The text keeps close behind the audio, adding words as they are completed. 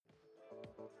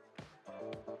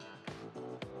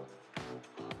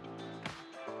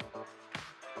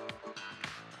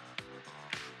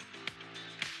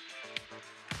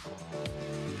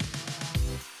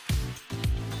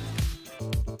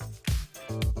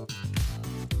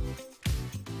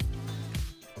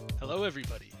Hello,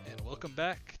 everybody, and welcome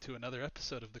back to another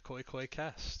episode of the Koi Koi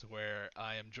Cast, where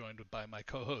I am joined by my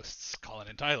co-hosts, Colin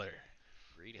and Tyler.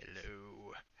 Greetings.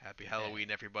 Hello. Happy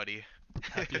Halloween, everybody.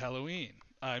 Happy Halloween.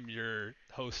 I'm your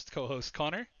co-host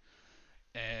Connor,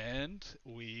 and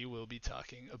we will be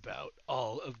talking about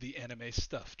all of the anime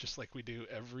stuff, just like we do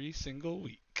every single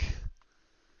week.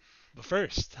 But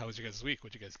first, how was your guys' week?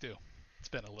 What'd you guys do? It's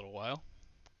been a little while.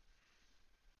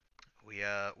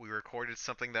 We recorded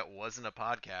something that wasn't a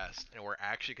podcast, and we're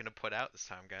actually gonna put out this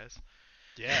time, guys.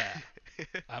 Yeah,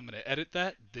 I'm gonna edit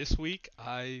that this week.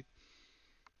 I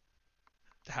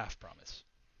half promise.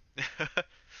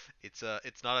 It's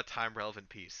not a time relevant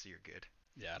piece, so you're good.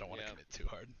 Yeah, I don't want to Yeah. commit too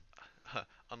hard.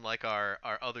 Unlike our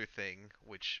other thing,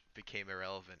 which became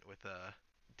irrelevant with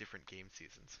different game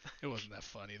seasons. It wasn't that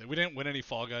funny. We didn't win any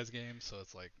Fall Guys games, so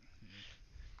it's like,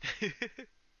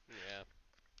 Yeah.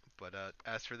 But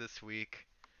as for this week,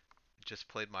 just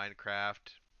played Minecraft,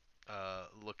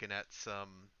 looking at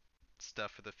some stuff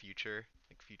for the future,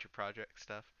 like future project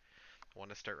stuff. I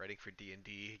want to start writing for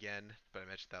D&D again, but I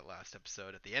mentioned that last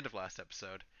episode, at the end of last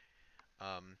episode.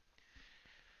 Um,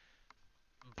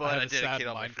 I but have I a sad dedicate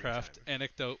all my free Minecraft time.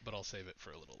 anecdote, but I'll save it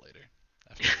for a little later.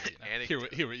 After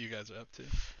Anecdote. hear what you guys are up to.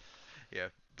 Yeah,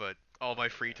 but all my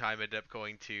free time ended up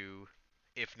going to,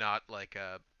 if not like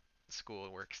school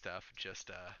and work stuff, just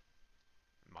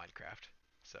Minecraft.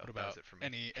 So What that was about it for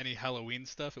me. any Halloween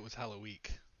stuff? It was Halloween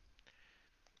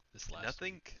this last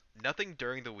Nothing, week. nothing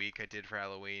during the week I did for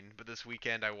Halloween, but this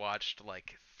weekend I watched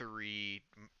like three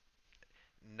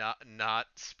not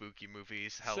spooky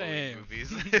movies, Halloween Same.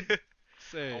 movies. I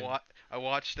Same. wa- I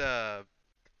watched that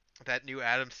new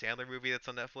Adam Sandler movie that's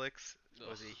on Netflix.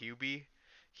 Was it Hubie?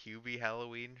 Hubie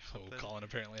Halloween or Oh, something? Colin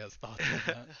apparently has thoughts on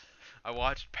that. I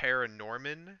watched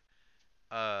Paranorman.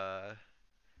 Uh,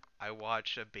 I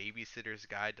watched A Babysitter's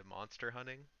Guide to Monster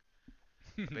Hunting.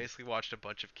 I basically watched a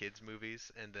bunch of kids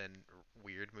movies and then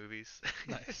weird movies.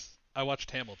 Nice. I watched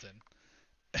Hamilton,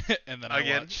 and then I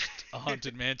Again. watched A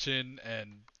Haunted Mansion and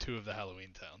two of the Halloween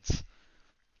Towns.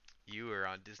 You were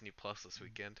on Disney Plus this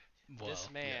weekend. Well, This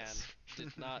man yes.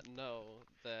 did not know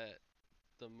that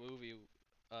the movie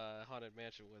Haunted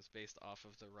Mansion was based off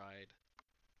of the ride,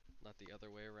 not the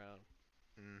other way around.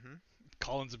 Mm-hmm.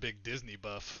 Colin's a big Disney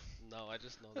buff. No, I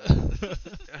just know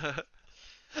that.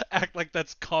 Act like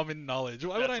that's common knowledge.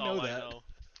 Why would I That's know all that? I know.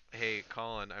 Hey,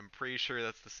 Colin, I'm pretty sure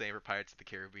that's the same for Pirates of the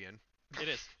Caribbean. It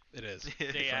is. It is.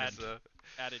 They add So,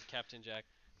 added Captain Jack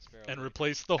Sparrow And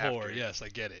replace the whore. After. Yes, I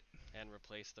get it. and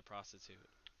replaced the prostitute.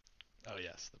 Oh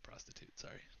yes, the prostitute.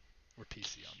 Sorry, we're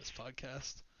PC on this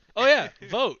podcast. Oh yeah,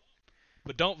 vote,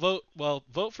 but don't vote. Well,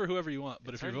 vote for whoever you want.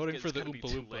 But if you're voting for the Oompa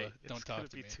Loompa, don't talk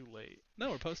to me. It's gonna be too late. No,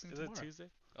 we're posting Is tomorrow. it Tuesday?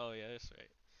 Oh yeah, that's right.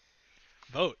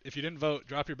 Vote. If you didn't vote,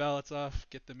 drop your ballots off,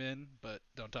 get them in, but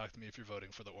don't talk to me if you're voting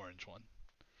for the orange one.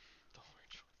 The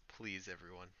orange one. please,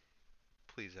 everyone.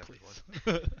 Please, Please.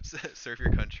 everyone. Serve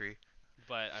your country.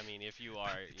 But I mean, if you are,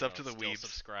 It's up to the still weebs.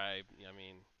 subscribed. I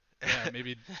mean, Yeah,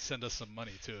 maybe send us some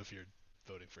money too if you're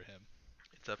voting for him.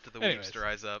 It's up to the Anyways. weebs to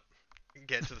rise up.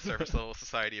 Get to the surface level of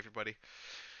society, everybody.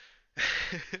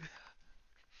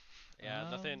 yeah,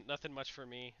 Um, nothing much for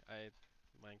me.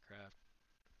 Minecraft.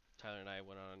 Tyler and I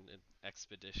went on an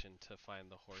expedition to find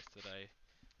the horse that I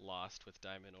lost with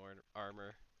diamond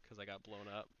armor because I got blown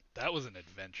up. That was an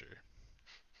adventure.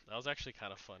 That was actually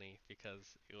kind of funny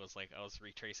because it was like I was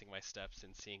retracing my steps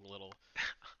and seeing little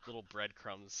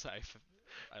breadcrumbs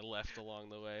I left along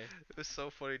the way. It was so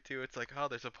funny too. It's like, oh,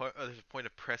 there's a point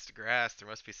of pressed grass. There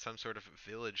must be some sort of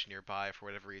village nearby for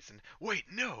whatever reason. Wait,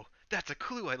 no, that's a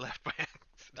clue I left by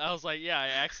accident. I was like, yeah, I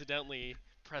accidentally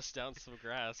pressed down some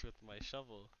grass with my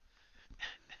shovel.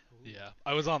 Yeah,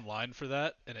 I was online for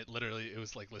that, and it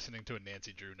was like listening to a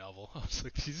Nancy Drew novel. I was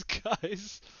like, these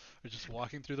guys are just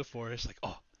walking through the forest, like,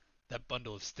 oh, that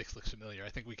bundle of sticks looks familiar. I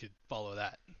think we could follow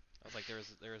that. I was like, there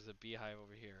was a beehive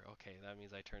over here. Okay, that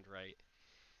means I turned right.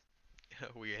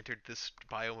 We entered this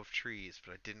biome of trees,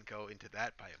 but I didn't go into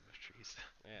that biome of trees.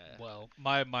 Yeah. Well,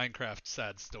 my Minecraft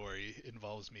sad story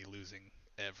involves me losing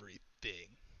everything.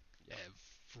 Yep.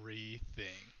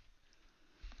 Everything.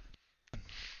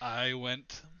 I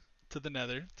went to the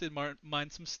nether to mine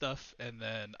some stuff, and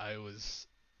then I was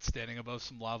standing above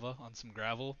some lava on some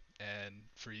gravel, and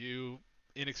for you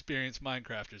inexperienced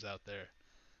Minecrafters out there,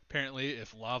 apparently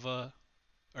if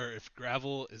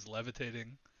gravel is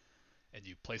levitating and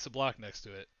you place a block next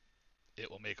to it, it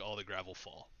will make all the gravel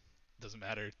fall. Doesn't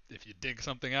matter if you dig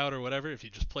something out or whatever, if you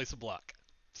just place a block,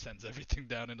 sends everything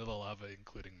down into the lava,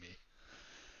 including me.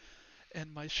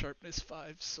 And my sharpness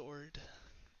 5 sword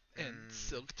and Mm,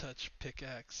 Silk Touch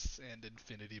pickaxe and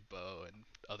Infinity Bow and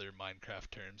other Minecraft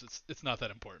terms. It's not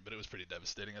that important, but it was pretty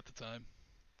devastating at the time.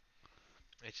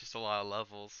 it's just a lot of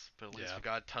levels, but at least Yeah. we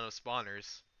got a ton of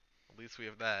spawners. At least we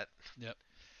have that. Yep.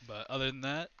 But other than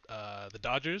that, the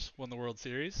Dodgers won the World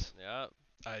Series. Yeah.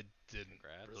 I didn't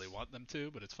Congrats. really want them to,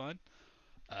 but it's fine.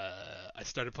 I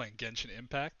started playing Genshin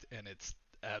Impact, and it's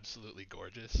absolutely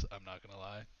gorgeous. I'm not gonna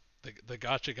lie. The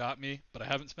gacha got me, but I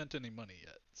haven't spent any money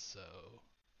yet, so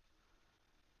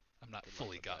I'm not Good luck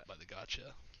fully with got that. by the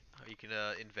gacha. You can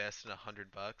invest in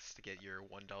 $100 to get your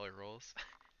 $1 rolls.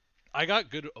 I got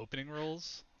good opening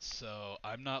rolls, so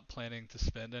I'm not planning to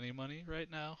spend any money right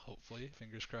now. Hopefully,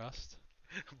 fingers crossed.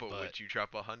 But But would you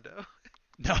drop a hundo?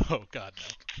 no, God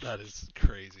no, that is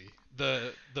crazy.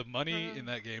 The money in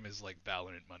that game is like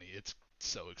Valorant money. It's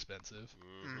so expensive.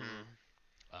 Mm-hmm.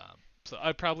 So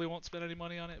I probably won't spend any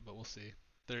money on it, but we'll see.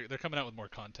 They're coming out with more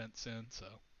content soon, so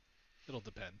it'll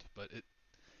depend. But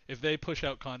if they push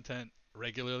out content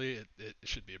regularly, it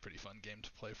should be a pretty fun game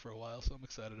to play for a while. So I'm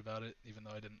excited about it, even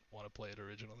though I didn't want to play it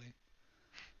originally.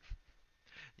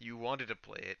 You wanted to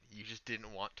play it, you just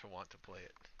didn't want to play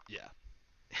Yeah,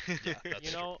 it. yeah, that's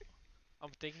You true. know, I'm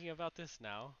thinking about this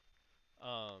now.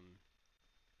 Um,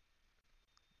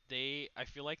 I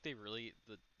feel like the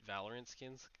Valorant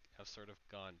skins have sort of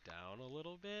gone down a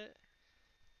little bit.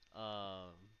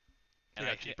 Um, They and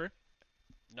got cheaper.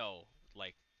 no,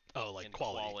 like Oh, like in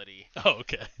quality. quality. Oh,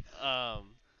 okay.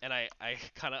 And I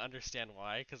kind of understand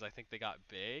why, because I think they got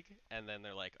big, and then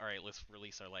they're like, all right, let's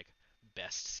release our like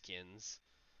best skins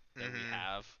that we Mhm.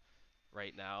 have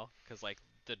right now, because like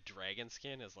the dragon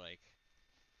skin is like,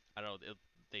 I don't know,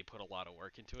 they put a lot of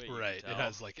work into it. You Right. can It tell.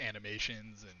 has like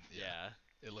animations and Yeah.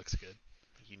 it looks good.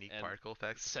 Unique And particle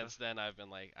effects and since stuff. then, I've been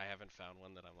like, I haven't found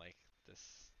one that I'm like,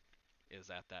 this is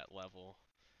at that level.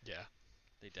 Yeah,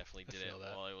 They definitely I did it feel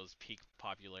that. while it was peak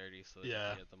popularity, so they Yeah.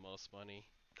 definitely had the most money.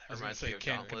 I That was gonna reminds say me of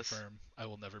can't Dauntless. confirm. I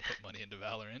will never put money into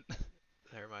Valorant.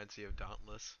 That reminds me of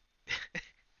Dauntless.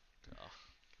 Oh,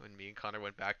 When me and Connor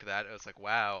went back to that, I was like,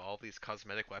 wow, all these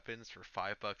cosmetic weapons for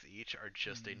 $5 each are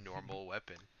just a normal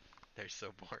weapon. They're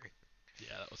so boring.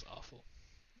 Yeah, that was awful.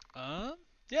 Um,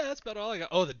 yeah, that's about all I got.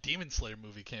 Oh, the Demon Slayer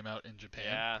movie came out in Japan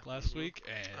yeah. last Mhm. week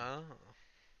and Oh.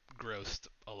 grossed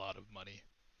a lot of money,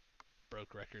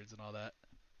 broke records and all that.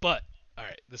 But all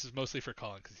right, this is mostly for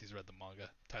Colin because he's read the manga.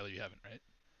 Tyler, you haven't, right?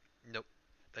 Nope.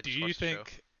 I Do just you watched the show.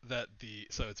 think that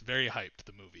so it's very hyped,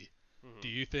 the movie? Do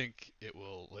Mhm. you think it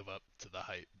will live up to the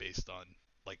hype based on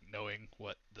like knowing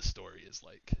what the story is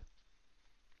like?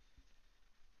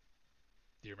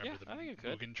 Do you Yeah, remember the I think it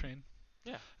could. Mugen Train?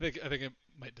 Yeah. I think it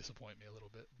might disappoint me a little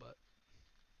bit, but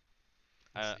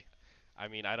we'll I see. I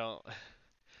mean, I don't.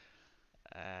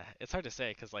 It's hard to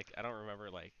say because like I don't remember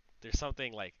like there's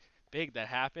something like big that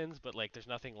happens, but like there's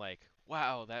nothing like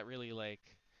wow that really like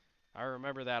I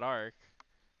remember that arc.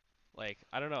 Like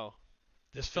I don't know.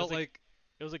 This It was felt a like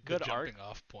it was a the good arc. jumping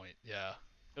off point. Yeah.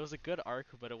 It was a good arc,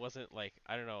 but it wasn't like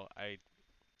I don't know. I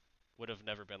would have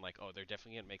never been like, oh, they're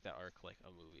definitely gonna make that arc like a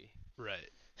movie. Right.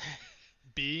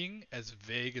 Being as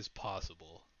vague as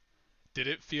possible, did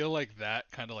it feel like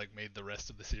that kind of like made the rest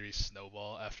of the series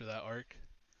snowball after that arc?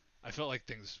 I felt like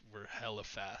things were hella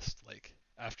fast. Like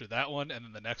after that one and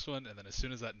then the next one and then as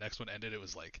soon as that next one ended it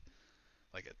was like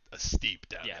a steep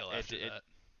Yeah, downhill after that.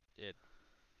 it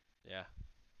yeah,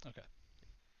 Okay.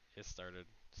 it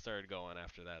started going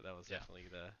after that. That was Yeah. definitely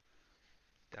the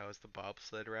That was the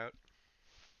bobsled route.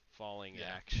 falling Yeah.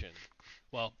 action.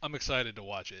 Well, I'm excited to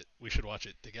watch it. We should watch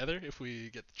it together if we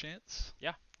get the chance.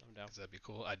 Yeah, I'm down. Because that'd be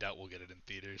cool. I doubt we'll get it in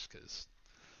theaters because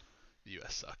the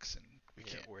U.S. sucks and we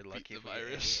Yeah, can't we're beat lucky the if we get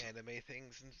virus. any anime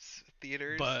things in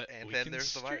theaters, But and we then can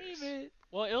there's the stream virus. it.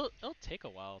 Well, it'll take a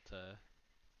while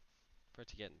for it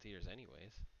to get in theaters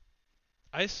anyways.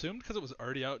 I assumed because it was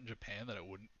already out in Japan that it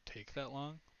wouldn't take that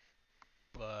long,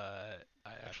 but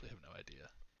I actually have no idea.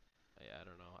 Yeah, I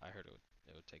don't know. I heard it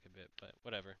would take a bit, but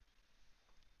whatever.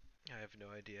 I have no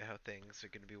idea how things are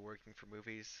going to be working for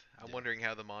movies. I'm Yeah. wondering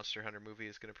how the Monster Hunter movie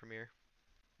is going to premiere.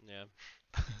 Yeah.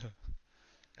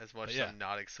 As much But as yeah, I'm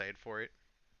not excited for it.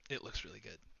 it looks really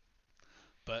good.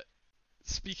 But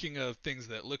speaking of things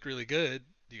that look really good,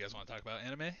 do you guys want to talk about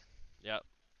anime? Yep.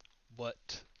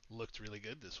 What looked really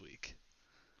good this week?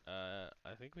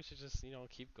 I think we should just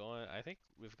keep going. I think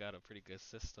we've got a pretty good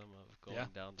system of going Yeah,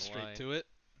 down the straight line. to it.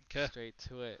 Okay. Straight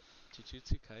to it.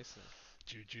 Jujutsu Kaisen.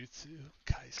 Jujutsu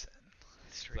Kaisen.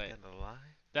 Straight Like, down the line.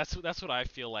 that's what I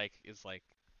feel like is like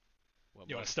what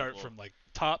You want to most start people from like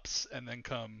tops and then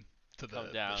come to come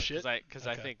the down shit? because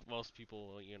I Okay. think most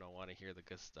people want to hear the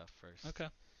good stuff first. Okay.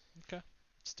 Okay.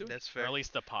 Let's do it. That's Or fair. at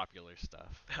least the popular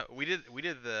stuff. we did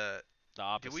the The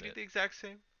opposite. Did we do the exact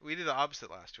same? We did the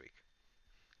opposite last week.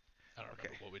 I don't Okay.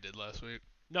 remember what we did last week.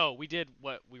 No, we did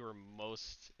what we were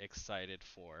most excited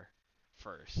for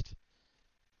first,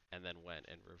 and then went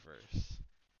in reverse.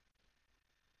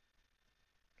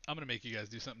 I'm gonna make you guys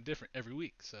do something different every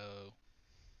week. So,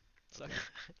 suck Okay.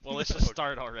 it. Well, let's just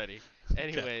start already.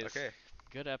 Anyways, Okay.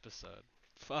 good episode.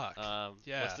 Fuck.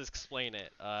 Yeah. Let's explain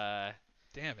it.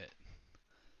 Damn it.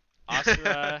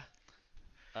 Asura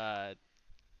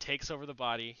takes over the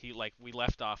body. We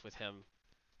left off with him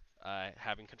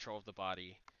having control of the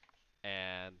body,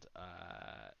 and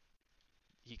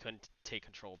he couldn't take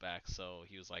control back, so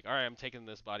he was like, "All right, I'm taking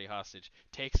this body hostage."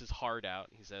 Takes his heart out.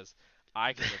 He says,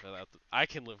 "I can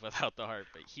live without the heart,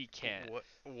 but he can't."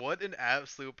 What an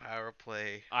absolute power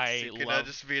play. I Sukuna love-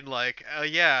 just being like, "Oh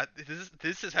yeah,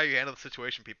 this is how you handle the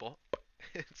situation, people."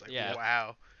 It's like, Yeah.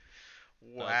 wow.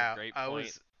 was a Wow. great I point.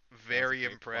 was very great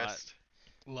plot. impressed.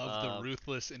 Love the Um,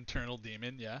 ruthless internal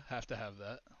demon. Yeah, have to have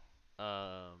that.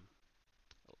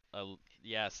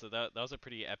 Yeah, so that was a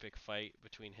pretty epic fight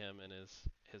between him and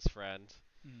his friend.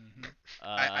 Hmm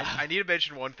I need to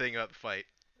mention one thing about the fight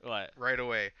What? right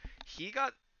away. He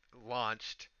got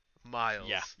launched miles.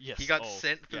 Yeah. Yes. He got oh,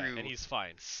 sent yeah, through and he's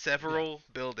fine. several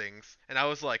buildings, and I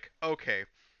was like, okay,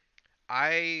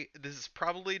 this is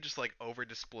probably just like over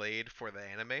displayed for the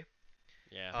anime.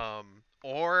 Yeah.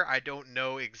 Or I don't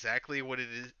know exactly what it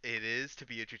is to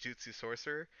be a Jujutsu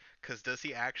sorcerer, because does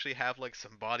he actually have like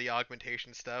some body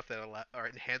augmentation stuff that are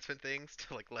enhancement things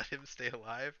to like let him stay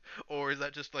alive, or is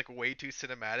that just like way too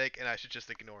cinematic and I should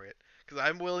just ignore it? Because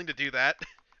I'm willing to do that,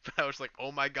 but I was like,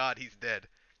 oh my god, he's dead.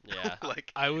 Yeah.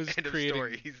 Like I was end of creating.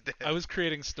 story, he's dead. I was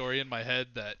creating story in my head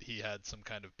that he had some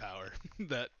kind of power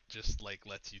that just like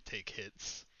lets you take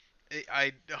hits.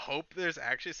 I hope there's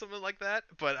actually something like that,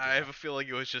 but I Yeah. have a feeling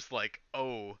it was just like,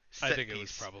 oh, I set think it was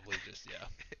piece probably just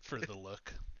for the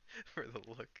look. for the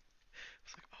look.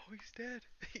 It's like, oh, he's dead.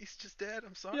 He's just dead.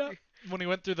 I'm sorry. Yeah. When he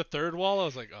went through the third wall, I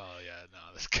was like, oh yeah,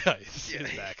 no, this guy, Yeah.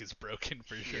 his back is broken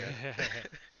for sure.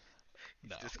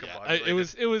 No, yeah.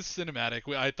 discombobulated. It was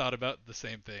cinematic. I thought about the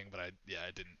same thing, but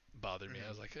it didn't bother me. I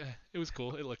was like, it was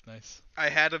cool. It looked nice. I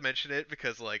had to mention it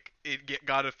because like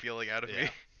got a feeling out of Yeah. me.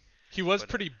 He was But,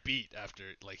 pretty beat after,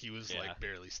 like he was Yeah. like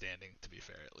barely standing. To be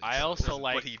fair, at least. I So it also wasn't-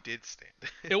 like- But he did stand.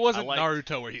 It wasn't liked-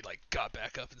 Naruto where he like got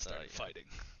back up and started yeah. fighting.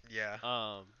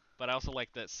 Yeah. But I also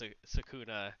like that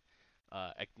Sukuna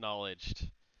acknowledged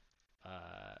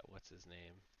what's his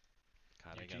name?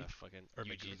 God, I Yuji? gotta fucking Or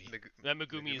Yuji. Megumi. That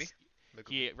Megumi's Megumi?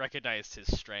 he recognized his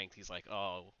strength. He's like,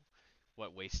 "Oh,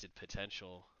 what wasted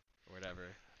potential or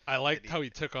whatever." I liked Did he- how he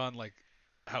took on like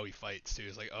how he fights too.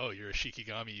 He's like, oh, you're a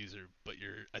Shikigami user, but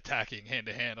you're attacking hand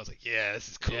to hand. I was like, yeah, this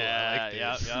is cool. I Yeah, like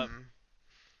yeah, this. yeah. Mhm.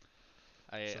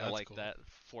 I So that's like cool. that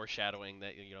foreshadowing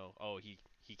that oh he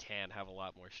can have a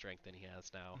lot more strength than he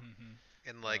has now. Mhm.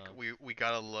 And like Um, we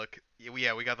got a look.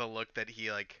 Yeah, we got the look that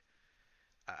he like.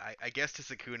 I guess to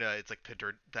Sukuna, it's like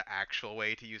the actual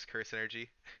way to use curse energy.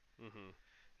 Mhm.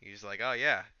 He's like, oh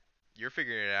yeah, you're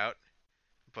figuring it out.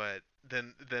 But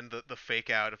then the fake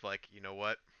out of like, you know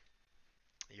what?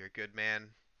 You're a good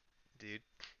man, dude.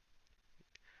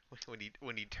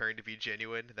 When he turned to be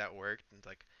genuine, that worked. And it's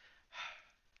like,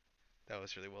 that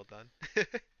was really well done.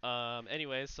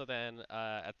 Anyways, so then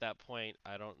at that point,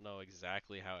 I don't know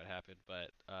exactly how it happened,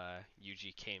 but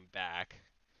Yuji came back.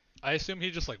 I assume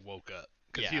he just like woke up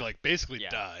because he Yeah. like basically Yeah.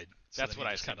 died. So That's then what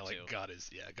he I just kind of assumed like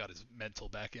too. got his mental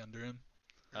back under him.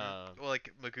 Um, Well,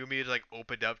 like Megumi had like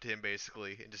opened up to him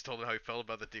basically and just told him how he felt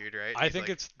about the dude, right? I He's think like,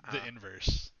 it's the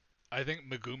inverse. I think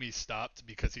Megumi stopped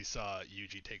because he saw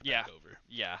Yuji take Yeah. back over.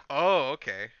 yeah. Oh,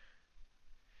 okay.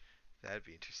 That'd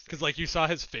be interesting. Because like you saw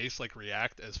his face like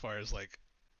react as far as like,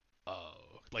 oh,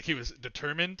 like he was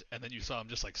determined, and then you saw him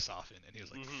just like soften, and he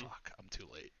was like, Mhm. fuck, I'm too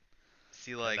late.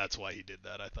 See, And like, that's why he did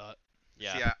that. I thought.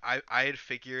 Yeah. see, I had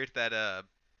figured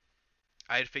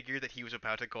that he was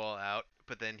about to go all out,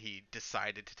 but then he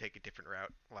decided to take a different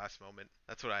route last moment.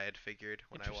 That's what I had figured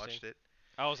when I watched Interesting. it.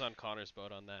 I was on Connor's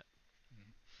boat on that.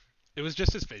 It was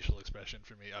just his facial expression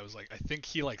for me. I was like, I think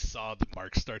he like saw the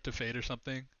marks start to fade or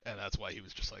something, and that's why he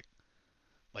was just like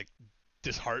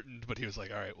disheartened. But he was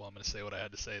like, all right, well, I'm gonna say what I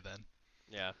had to say then,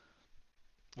 Yeah.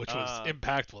 which was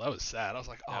impactful. That was sad. I was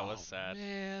like, That oh was sad.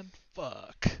 man,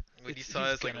 fuck. When you It's- saw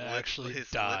he's his like gonna lip, actually his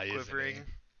die, lip isn't he? quivering.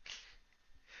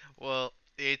 Well,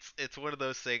 it's one of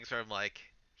those things where I'm like,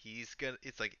 he's gonna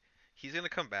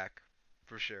come back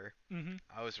for sure. Mm-hmm.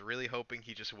 I was really hoping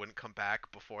he just wouldn't come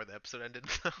back before the episode ended.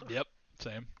 though. Yep.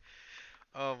 Same.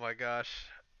 Oh my gosh.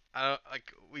 I don't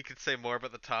like we could say more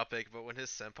about the topic, but when his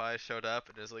senpai showed up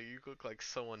and it was like you look like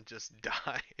someone just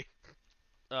died.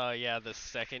 Yeah, the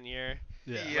second year.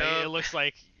 Yeah. Like, Yeah. it looks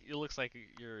like it looks like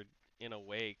you're in a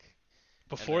wake.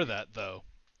 Before then- that, though,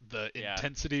 the Yeah.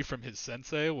 intensity from his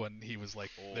sensei when he was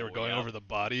like, they were Oh, going yeah. over the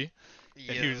body,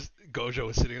 Yeah. and Gojo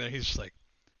was sitting there. He's just like,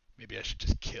 maybe I should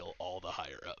just kill all the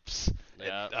higher ups.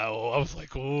 Yeah. And, I was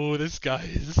like, oh, this guy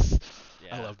is.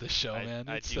 Yeah. I love this show, man.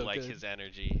 I It's do so like good. his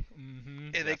energy.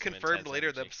 Hmm And they got some confirmed intense later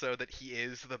in the energy. episode that he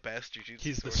is the best Jujutsu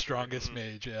He's the sorcerer. strongest Mhm.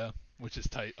 mage, yeah, which is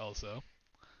tight also.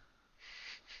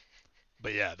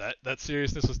 But yeah, that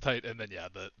seriousness was tight, and then yeah,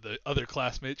 the other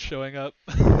classmates showing up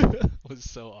was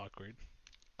so awkward,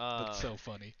 but so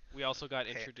funny. We also got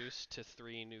Hey. introduced to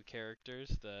 3 new characters,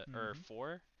 or Mhm.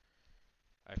 4.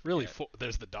 I Really, forget.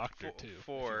 there's the doctor Fo- too. If you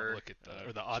four. wanna look at the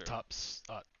or the Sure. autopsy.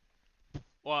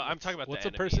 Well, I'm talking about what's the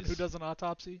a person who enemies. does an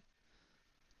autopsy?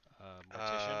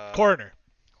 Mortician? Coroner.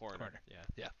 Coroner. Yeah.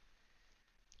 Yeah.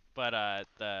 But Are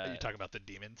the you talking about the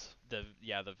demons? the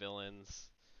villains.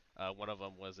 One of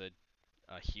them was a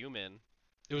human.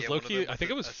 It was Yeah, one of Loki. them I think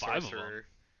a- it was a 5 of them. sorcerer.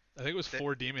 I think it was That-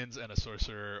 4 demons and a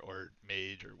sorcerer or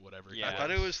mage or whatever. Yeah. I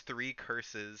thought it was 3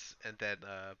 curses and then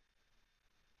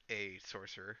a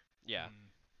sorcerer. Yeah.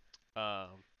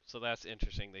 Mm. So that's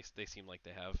interesting. They seem like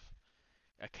they have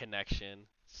a connection,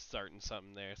 starting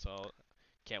something there. So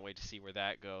can't wait to see where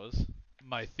that goes.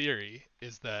 My theory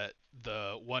is that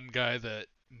the one guy that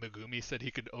Megumi said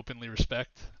he could openly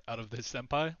respect out of his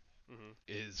senpai Hmm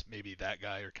is maybe that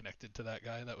guy or connected to that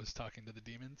guy that was talking to the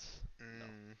demons.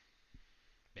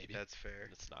 Maybe. That's fair.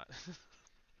 It's not.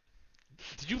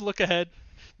 Did you look ahead?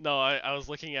 No, I was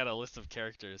looking at a list of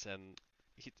characters and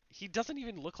he doesn't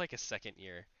even look like a second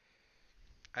year.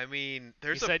 I mean,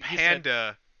 there's You a said-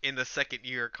 panda in the second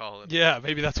year column. Yeah,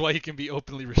 maybe that's why he can be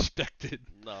openly respected.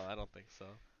 No, I don't think so.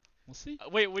 We'll see.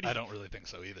 Wait, what do I you don't really think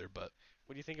so either, but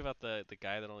what do you think about the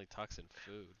guy that only talks in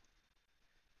food?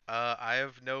 I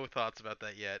have no thoughts about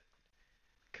that yet.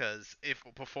 Cause if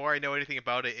before I know anything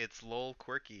about it, it's lol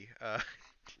quirky.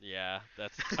 Yeah,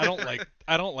 that's I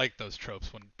don't like those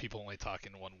tropes when people only talk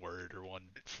in one word or one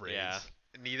phrase. Yeah.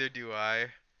 Neither do I.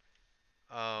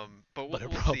 But But it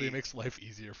we'll probably see. makes life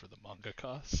easier for the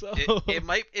mangaka. So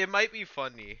It might be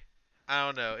funny. I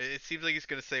don't know. It seems like he's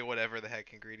gonna say whatever the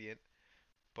heck ingredient.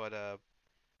 But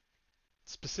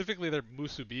specifically they're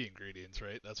musubi ingredients,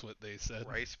 right? That's what they said.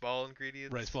 rice ball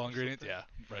ingredients. Rice ball or ingredients, something?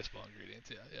 yeah. Rice ball ingredients,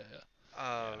 yeah.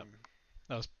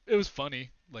 It was funny.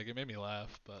 Like it made me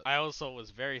laugh, but I also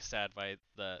was very sad by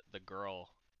the girl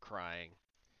crying.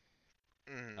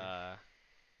 Mhm.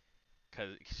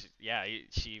 Cause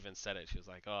she even said it. She was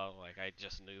like, "Oh, like I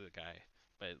just knew the guy,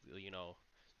 but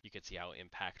you could see how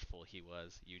impactful he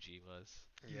was. Yuji was."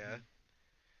 Yeah.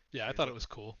 yeah, I He's thought a- it was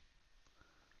cool.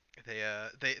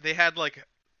 They had like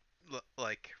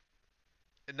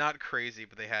not crazy,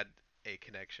 but they had a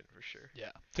connection for sure.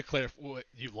 Yeah. To clarify,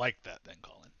 you liked that then,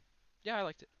 Colin? Yeah, I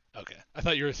liked it. Okay. I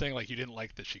thought you were saying like you didn't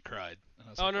like that she cried. And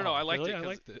I was Oh, like, no, I liked really? it I 'cause-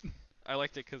 liked it. I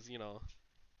liked it because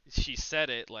she said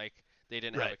it like they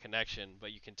didn't have a Right. connection,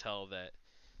 but you can tell that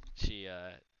she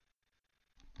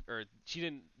or she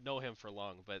didn't know him for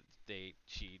long, but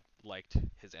she liked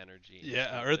his energy. and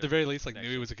Yeah, liked or at the their very least, like knew he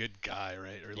connection. was a good guy,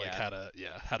 right? Or like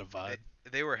Yeah. had a vibe.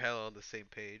 They were hell on the same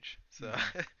page. So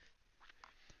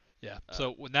Yeah. Uh,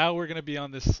 So now we're gonna be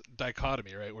on this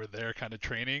dichotomy, right, where they're kind of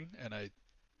training, and I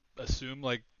assume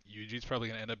like Yuji's probably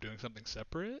gonna end up doing something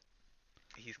separate.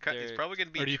 he's They're- probably gonna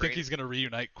be. Or do you think train- he's gonna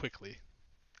reunite quickly?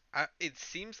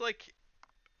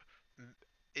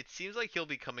 It seems like he'll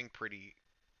be coming pretty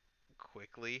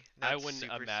quickly. I not wouldn't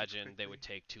super imagine they quickly. would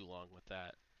take too long with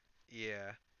that,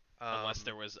 Yeah. unless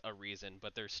there was a reason.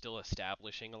 But they're still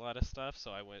establishing a lot of stuff,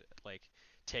 so I would like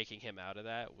taking him out of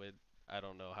that would. I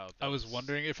don't know how. I was that's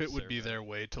wondering if it would be served. their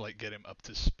way to like get him up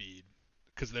to speed,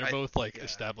 because they're I- both like yeah.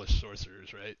 established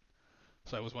sorcerers, right?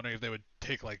 So I was wondering if they would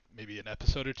take like maybe an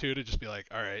episode or two to just be like,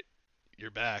 all right,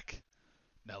 you're back.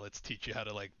 Now let's teach you how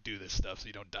to like do this stuff so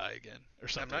you don't die again or I'm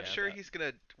something. not Yeah, sure that- he's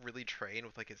gonna really train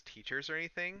with like his teachers or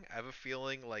anything. I have a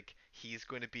feeling like he's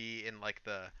going to be in like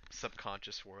the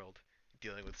subconscious world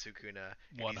dealing with Sukuna,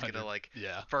 and he's 100. gonna like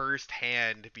Yeah. first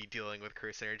hand be dealing with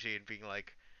curse energy and being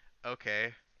like,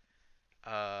 okay,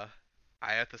 I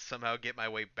have to somehow get my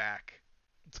way back.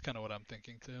 It's kind of what I'm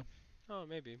thinking too. Oh,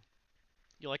 maybe.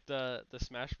 You like the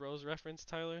Smash Bros reference,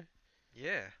 Tyler?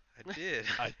 Yeah, I did.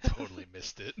 I totally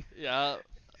missed it. Yeah.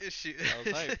 She... I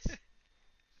was hyped.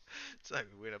 It's like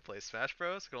we're gonna play Smash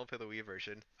Bros. Can only play the Wii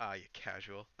version. Ah, you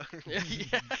casual.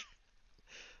 yeah.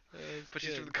 But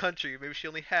she's from the country. Maybe she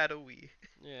only had a Wii.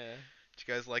 Yeah. Did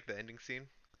you guys like the ending scene?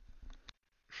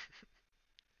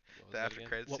 What was The that after again?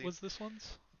 credits What scene? was this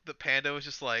one's? The panda was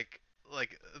just like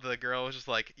the girl was just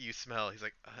like, you smell. He's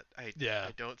like, I Yeah.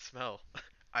 don't smell.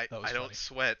 I That was don't funny.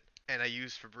 sweat, and I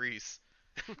use Febreze.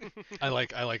 I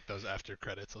like those after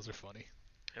credits. Those are funny.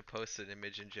 I posted an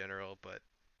image in general, but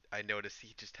I noticed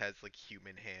he just has like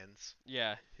human hands.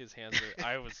 Yeah, his hands are.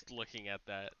 I was looking at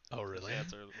that. Oh His really?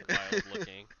 hands are wild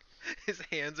looking. His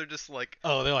hands are just like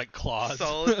Oh, they're like claws.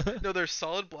 solid. No, they're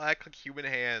solid black like human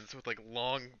hands with like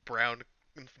long brown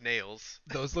nails.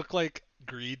 Those look like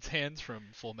Greed's hands from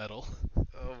Full Metal.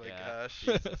 Oh my Yeah, gosh.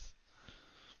 Jesus.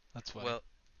 That's funny.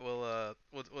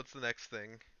 What's the next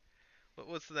thing?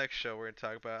 What's the next show we're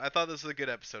gonna talk about? I thought this was a good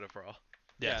episode overall.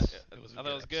 yes, Yeah, it was a I thought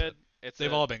good it was episode. good. It's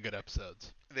They've a, all been good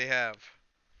episodes. They have.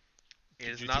 It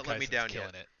has Jujutsu not let me Kaisen's down killing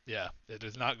yet. it. Yeah, it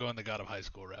is not going the God of High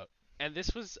School route. and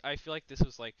this was. I feel like this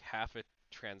was like half a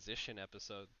transition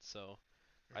episode. So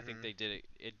I think Mhm. they did it.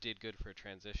 It did good for a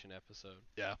transition episode.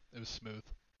 Yeah, it was smooth.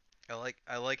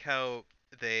 I like how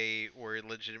they were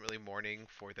legitimately mourning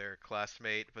for their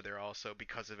classmate, but they're also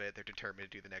because of it they're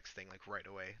determined to do the next thing like right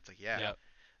away. It's like yeah, Yeah.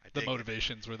 I The dig it.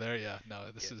 motivations were there. Yeah,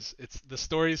 no, this Yeah. is it's the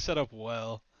story's set up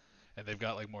well, and they've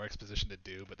got like more exposition to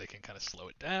do, but they can kind of slow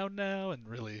it down now and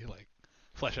really like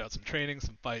flesh out some training,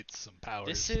 some fights, some powers.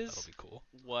 This That'll is be cool.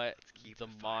 what Let's keep the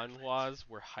fire lit. manhwas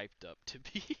were hyped up to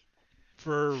be.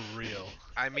 For real.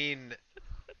 I mean,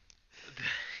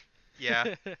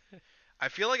 yeah. I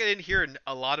feel like I didn't hear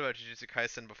a lot about Jujutsu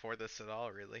Kaisen before this at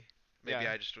all, really. Maybe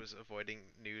Yeah. I just was avoiding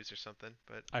news or something,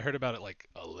 but I heard about it like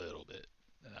a little bit,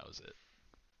 and that was it.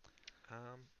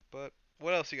 but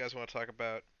what else you guys want to talk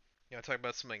about? You want to talk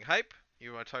about something hype?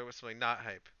 You want to talk about something not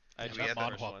hype? I Do Yeah, we that have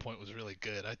dropped the that- first manhwa one. point was really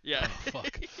good. Yeah. Oh,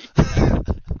 fuck.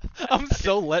 I'm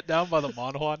so let down by the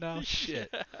manhwa now.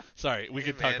 Shit. Sorry, we Hey,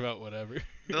 could talk man. about whatever.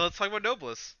 Then let's talk about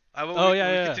Noblesse. Oh, yeah,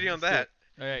 we yeah, continue on let's do that. it.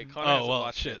 Alright, Connor Oh hasn't well,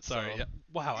 watched shit. it, Sorry. so Yeah.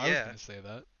 Wow, I was Yeah. gonna say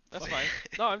that. that's Fuck. fine.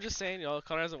 No, I'm just saying,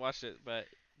 Connor hasn't watched it, but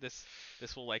this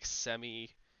will like semi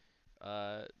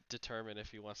determine if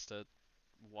he wants to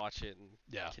watch it and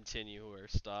Yeah. continue or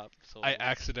stop. So I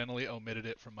accidentally omitted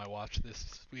it from my watch this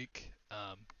week,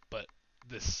 but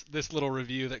this little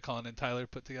review that Colin and Tyler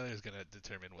put together is gonna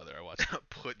determine whether I watch it.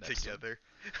 Put Next one. together.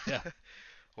 Yeah.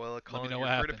 Well, Colin, know you what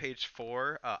refer to happened. page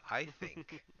 4. I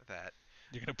think that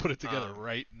You're gonna put it together Um,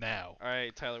 right now.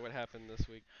 Alright, Tyler, what happened this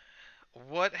week?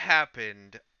 what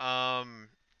happened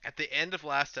at the end of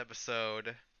last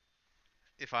episode,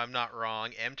 if I'm not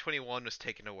wrong, M21 was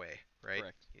taken away, right?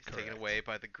 Correct. He's taken Correct. away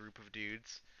by the group of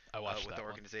dudes I watched with that the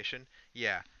one. organization.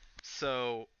 Yeah.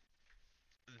 So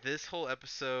this whole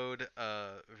episode,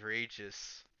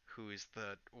 Regis, who's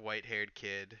the white-haired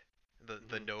kid, the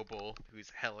Mhm. noble who's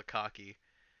hella cocky,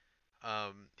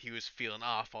 he was feeling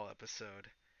off all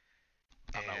episode.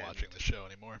 I'm not And- watching the show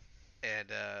anymore. And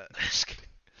Just kidding.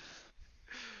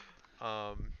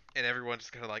 and everyone's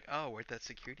just kind of like, oh, where'd that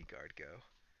security guard go?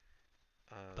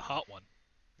 The hot one.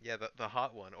 Yeah, the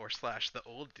hot one, or slash the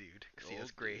old dude, because he has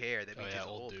Old gray dude. hair. That Oh, means yeah, he's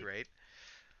old old, dude. right?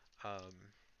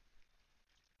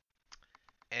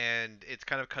 And it's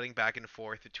kind of cutting back and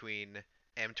forth between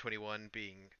M21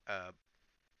 being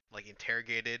like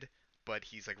interrogated, but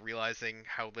he's like realizing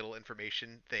how little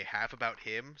information they have about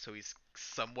him, so he's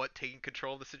somewhat taking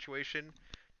control of the situation,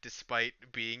 despite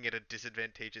being at a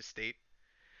disadvantageous state.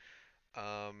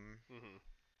 Mm-hmm.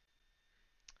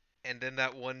 And then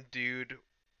that one dude.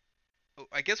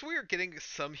 I guess we are getting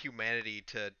some humanity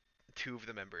to two of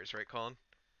the members, right, Colin?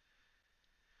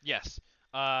 Yes.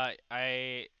 I.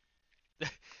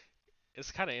 It's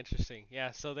kind of interesting.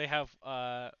 Yeah. So they have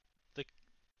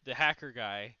the hacker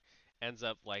guy ends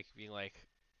up like being like,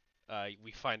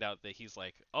 we find out that he's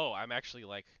like, oh, I'm actually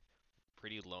like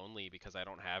pretty lonely because I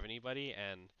don't have anybody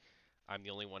and I'm the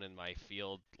only one in my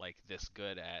field like this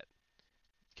good at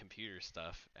computer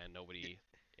stuff and nobody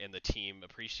in the team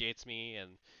appreciates me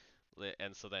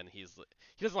and so then he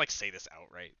doesn't like say this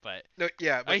outright, but No,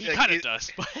 yeah, but he like, kind of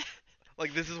does. But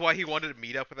like this is why he wanted to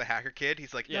meet up with a hacker kid.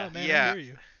 He's like, Yeah. No, man, yeah, I hear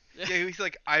you. yeah. He's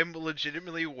like, I'm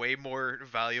legitimately way more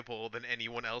valuable than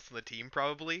anyone else on the team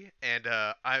probably, and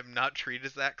I'm not treated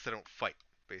as that because I don't fight,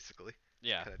 basically,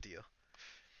 yeah. kind of deal.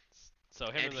 So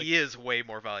him And and the he is way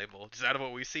more valuable. Just out of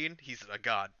what we've seen, he's a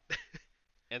god.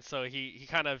 And so he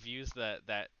kind of views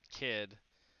that kid.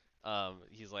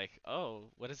 He's like, oh,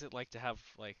 what is it like to have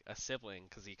like a sibling?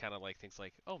 Because he kind of like thinks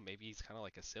like, oh, maybe he's kind of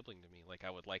like a sibling to me. Like I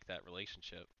would like that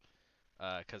relationship.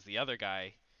 Because the other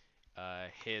guy,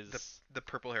 his The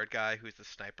purple-haired guy who's the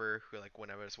sniper who like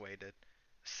went out of his way to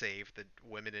save the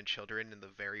women and children in the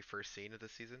very first scene of the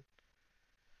season.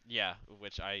 yeah,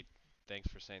 which I thanks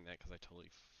for saying that because I totally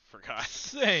forgot.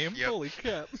 Same. Yep. Holy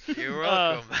crap. You're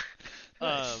Uh, welcome.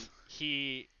 Nice.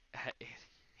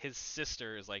 His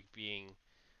sister is like being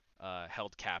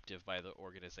held captive by the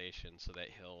organization so that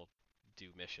he'll do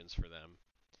missions for them.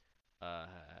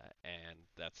 And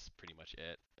that's pretty much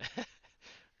it.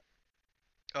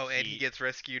 Oh, and he he gets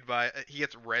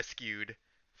rescued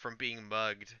from being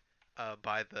mugged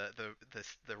by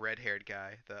the red-haired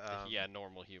guy. yeah,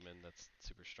 normal human that's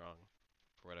super strong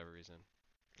for whatever reason.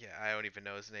 Yeah, I don't even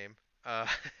know his name. Uh,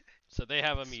 So they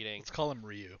have a Let's, meeting. let's call him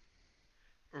Ryu,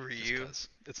 just Ryu. 'cause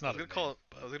it's I was not a gonna name,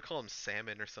 I but was gonna call him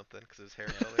Salmon or something because of his hair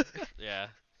color. Yeah.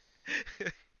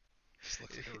 just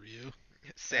looks like a Ryu.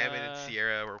 Salmon and Uh,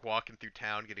 Sierra were walking through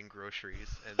town getting groceries,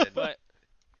 and then but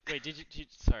wait,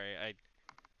 sorry, I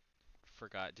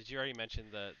forgot. Did you already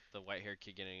mention the white-haired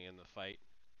kid getting in the fight?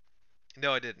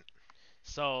 no, I didn't.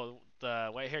 So the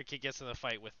white-haired kid gets in the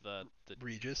fight with the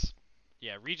Regis.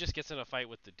 yeah, Regis gets in a fight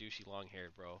with the douchey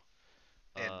long-haired bro.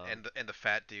 And the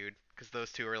fat dude, because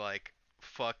those two are like,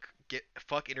 fuck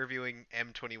interviewing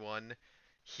M21.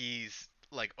 He's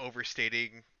like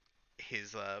overstating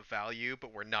his value,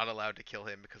 but we're not allowed to kill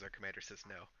him because our commander says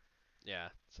no. Yeah,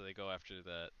 so they go after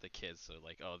the kids. So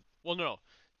like, oh, well, no,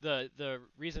 the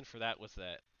reason for that was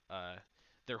that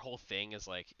their whole thing is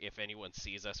like, if anyone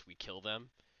sees us, we kill them,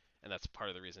 and that's part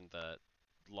of the reason the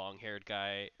long-haired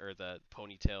guy or the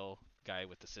ponytail guy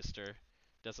with the sister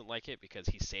doesn't like it because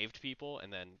he saved people,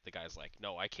 and then the guy's like,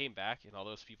 no, I came back, and all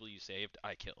those people you saved,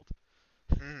 I killed.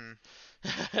 Hmm.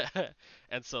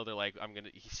 And so they're like,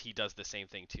 he does the same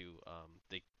thing to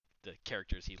the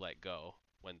characters he let go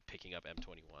when picking up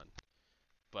M21.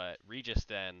 But Regis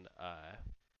then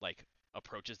like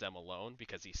approaches them alone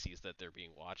because he sees that they're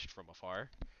being watched from afar,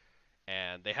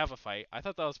 and they have a fight. I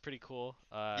thought that was pretty cool.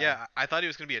 Yeah, I thought he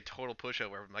was gonna be a total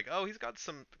pushover. I'm like, oh, he's got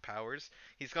some powers.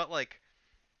 He's got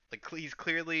he's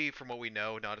clearly, from what we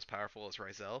know, not as powerful as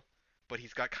Ryzel, but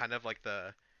he's got kind of like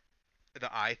the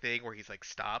eye thing where he's like,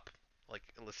 stop, like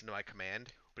listen to my command.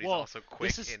 But he's Well, also quick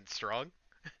this is and strong.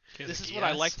 this is what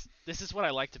I liked. This is what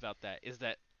I liked about that is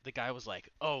that the guy was like,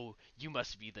 "Oh, you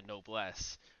must be the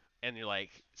noblesse," and you're like,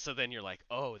 so then you're like,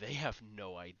 "Oh, they have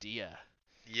no idea."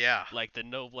 Yeah. Like the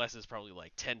noblesse is probably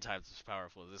like 10 times as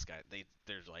powerful as this guy.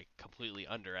 They're like completely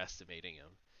underestimating him,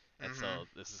 and Mhm. so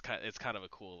this is it's kind of a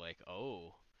cool like,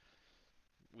 oh,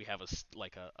 we have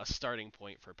a starting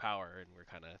point for power, and we're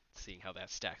kind of seeing how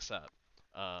that stacks up.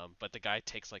 But the guy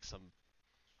takes like some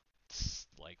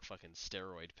like fucking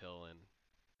steroid pill and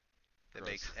That grows.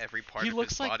 makes every part He of his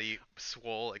looks like body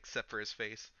swole except for his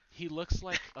face. he looks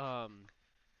like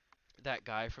that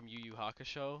guy from Yu Yu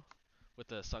Hakusho with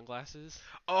the sunglasses.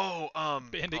 Oh,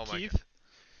 Bandit oh my Keith.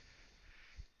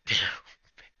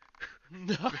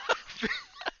 No, god.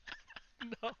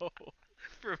 no.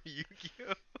 From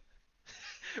Yu-Gi-Oh!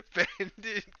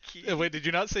 Bandit Keith. Wait, did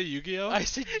you not say Yu-Gi-Oh? I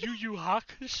said Yu Yu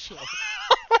Hakusho.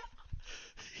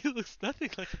 He looks nothing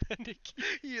like Bandit Keith.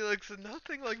 He looks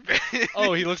nothing like Bandit.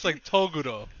 Oh, he looks like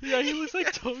Toguro. Yeah, he looks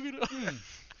like Toguro. Hmm.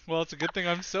 Well, it's a good thing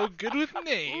I'm so good with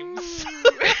names.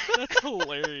 That's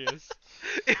hilarious.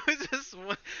 It was just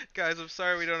one. Guys, I'm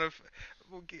sorry we don't have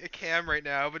a cam right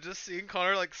now, but just seeing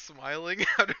Connor like smiling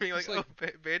after being like, It's like- oh,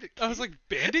 Bandit Keith. I was like,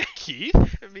 Bandit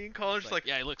Keith? and me and Connor It's just like,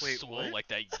 yeah, he looks wait, swole what? like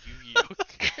that Yu-Gi-Oh.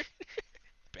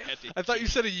 Bandit I thought you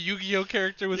Keith. said a Yu-Gi-Oh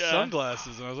character with Yeah.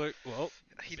 sunglasses, and I was like, well,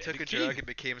 He Bandit took a Keith. drug and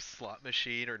became Slot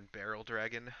Machine or Barrel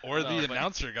Dragon. Or No, the but-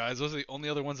 announcer guys. Those are the only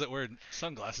other ones that wear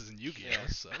sunglasses in Yu-Gi-Oh. Yeah.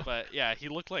 So. But yeah, he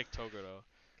looked like Toguro.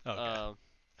 Okay.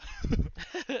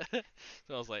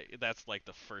 So I was like, that's like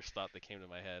the first thought that came to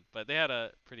my head. But they had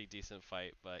a pretty decent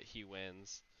fight, but he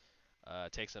wins,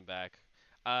 takes him back.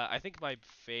 I think my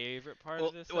favorite part Well,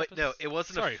 of this wait, no, episode. it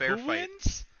wasn't Sorry, a fair who fight.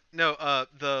 wins? No,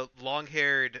 the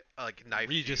long-haired like knife.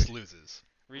 Regis dude. loses.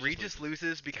 Regis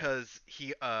loses because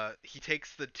he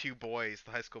takes the two boys,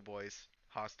 the high school boys,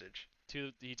 hostage.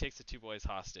 He takes the two boys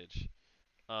hostage.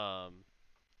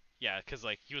 Yeah, cause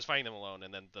like he was fighting them alone,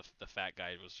 and then the fat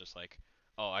guy was just like,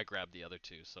 "Oh, I grabbed the other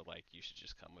two, so like you should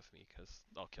just come with me, cause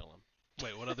I'll kill him."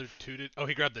 Wait, what other two did? Oh,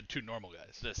 he grabbed the two normal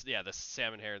guys. The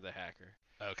salmon hair, the hacker.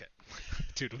 Okay.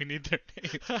 Dude, we need their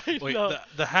names. I Wait, know.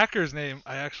 the hacker's name,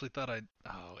 I actually thought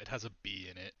oh, it has a B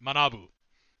in it. Manabu.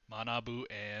 Manabu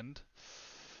and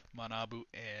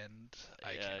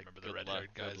I Yeah, can't remember the good red-haired luck,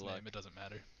 good guy's luck. name. It doesn't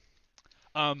matter.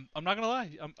 I'm not gonna lie.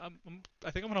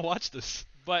 I think I'm gonna watch this.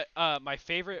 But my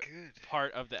favorite Good.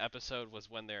 part of the episode was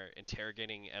when they're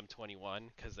interrogating M21,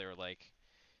 because they were like,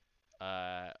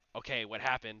 okay, what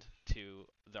happened to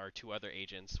our two other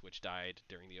agents, which died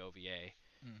during the OVA?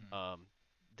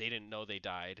 They didn't know they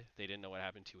died. They didn't know what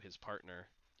happened to his partner,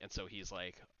 and so he's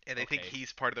like, And they think okay.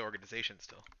 he's part of the organization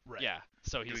still, Right. yeah.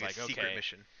 So he's doing like, a secret okay.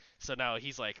 mission. So now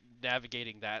he's like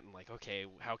navigating that and like, okay,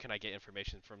 how can I get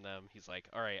information from them? He's like,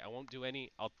 all right,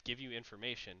 I'll give you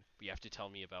information, but you have to tell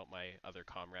me about my other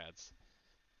comrades,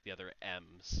 the other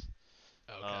M's.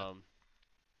 Okay.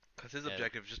 Because his and-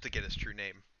 objective is just to get his true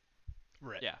name.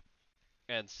 Right. yeah.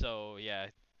 And so yeah,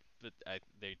 but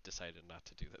they decided not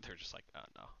to do that. They're just like, oh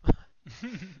no.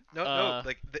 No, Uh,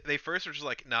 like they first were just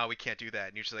like, "No, we can't do that,"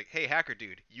 and you're just like, "Hey, hacker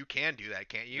dude, you can do that,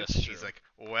 can't you?" That's And true. he's like,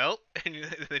 "Well," and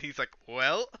then he's like,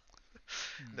 "Well,"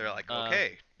 and they're like, Uh,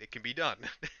 "Okay, it can be done."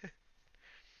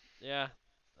 yeah.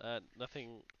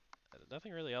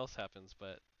 Nothing really else happens,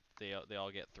 but they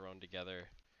all get thrown together.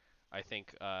 I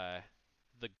think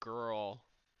the girl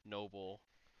Noble,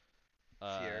 uh,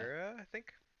 Sierra, I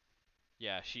think.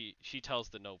 yeah, she tells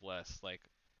the Noblesse like,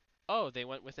 oh, they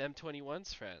went with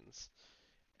M21's friends,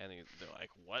 and they're like,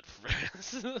 what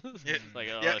friends? Yeah, Like,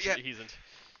 yeah, oh, yeah.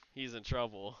 he's in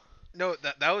trouble. No,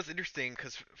 that was interesting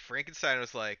because Frankenstein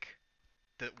was like,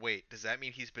 "Wait, does that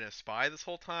mean he's been a spy this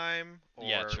whole time,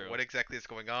 Yeah, or true. what exactly is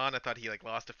going on?" I thought he like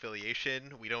lost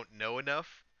affiliation. We don't know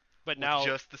enough But with now,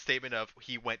 just the statement of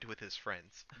he went with his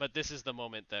friends. but this is the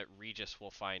moment that Regis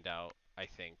will find out. I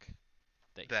think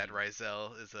that That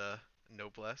Rizel is a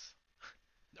noblesse.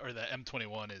 Or that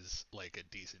M21 is like a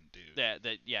decent dude.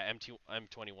 that yeah,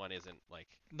 M21 isn't like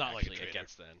Not like a actually traitor.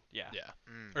 against them. Yeah. Yeah.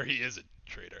 Mm. Or he is a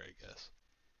traitor, I guess.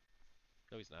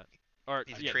 No, he's not. Or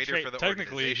He's a yeah, traitor for the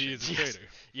Technically, organization. he is a Yes. traitor.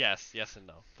 yes and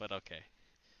no, but okay.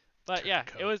 But yeah,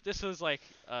 Turncoat. this was like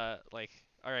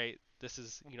all right, this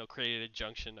is created a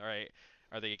junction. All right,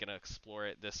 are they gonna explore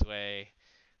it this way?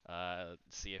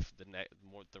 See if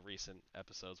the recent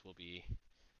episodes will be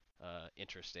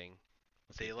interesting.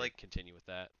 Let's see They if they like continue with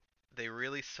that. they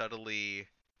really subtly,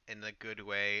 in a good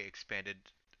way, expanded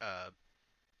uh,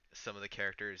 some of the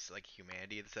characters' like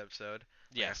humanity in this episode.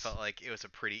 Like I Yes. felt like it was a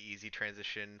pretty easy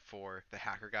transition for the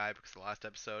hacker guy because of the last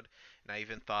episode, and I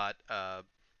even thought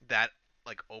that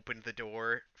like opened the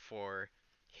door for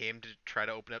him to try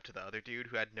to open up to the other dude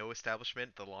who had no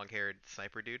establishment, the long-haired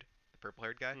sniper dude, the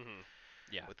purple-haired guy Mhm.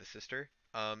 Yeah. with the sister.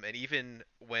 And even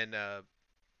when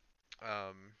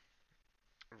um,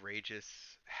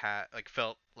 Regis had like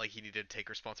felt like he needed to take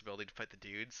responsibility to fight the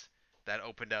dudes. That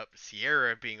opened up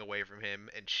Sierra being away from him,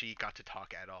 and she got to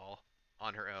talk at all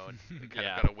on her own. It kind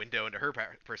of Yeah. got a window into her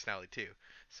personality too.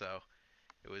 So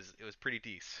it was pretty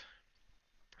decent,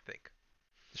 I think.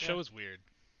 The Yeah. show is weird.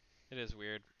 It is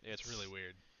weird. It's really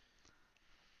weird.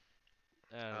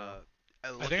 I don't know.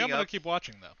 Uh, I think I'm looking gonna up, keep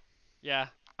watching though. Yeah,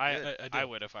 Good. I I do.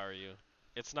 would if I were you.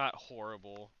 It's not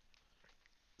horrible,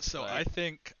 So but I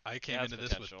think I it came has into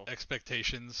this with potential.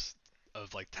 expectations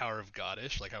of like Tower of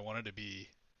Godish. Like I wanted to be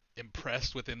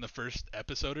impressed within the first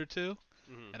episode or two,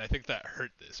 Mhm. and I think that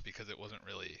hurt this because it wasn't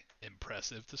really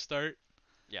impressive to start.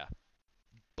 Yeah.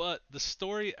 But the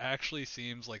story actually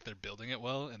seems like they're building it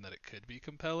well and that it could be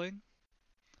compelling.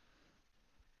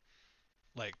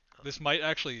 Like this might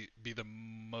actually be the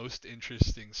most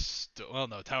interesting well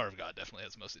no, Tower of God definitely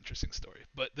has the most interesting story.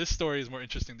 But this story is more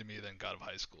interesting to me than God of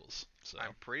High Schools. So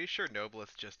I'm pretty sure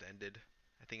Noblesse just ended.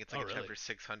 I think it's like Oh a really? chapter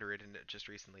 600, and it just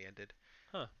recently ended.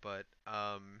 Huh. But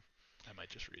I might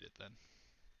just read it then.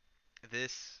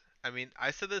 I mean,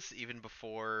 I said this even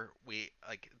before we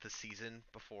like the season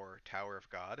before Tower of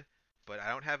God, but I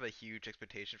don't have a huge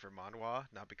expectation for manhwa,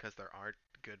 not because there aren't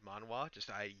good manhwa, just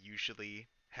I usually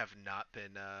have not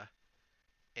been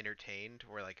entertained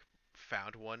or like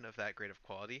found one of that great of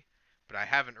quality. But I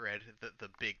haven't read the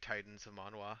big titans of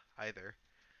manhwa either.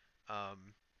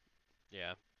 Um,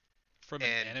 Yeah. From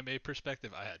an and anime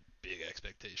perspective, I had big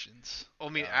expectations. I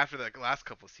mean, Uh, after the last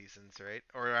couple seasons, right?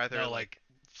 Or are there No, like,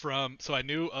 like so I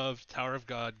knew of Tower of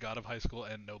God, God of High School,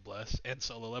 and Noblesse, and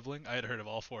Solo Leveling. I had heard of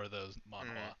all four of those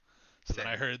manhwa. So then same?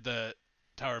 I heard that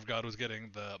Tower of God was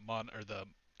getting the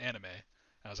anime.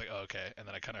 I was like, oh, okay. And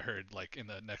then I kind of heard like in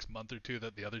the next month or two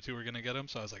that the other two were gonna get them.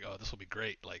 So I was like, oh, this will be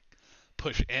great. Like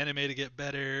push anime to get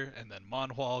better, and then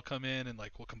manhwa will come in and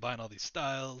like we'll combine all these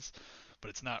styles. But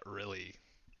it's not really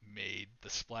made the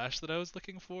splash that I was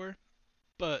looking for.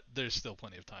 But there's still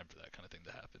plenty of time for that kind of thing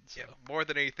to happen. So Yeah, more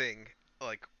than anything,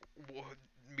 like w-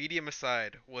 medium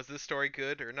aside, was this story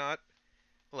good or not?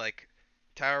 Like,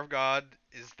 Tower of God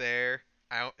is there.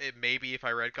 It maybe if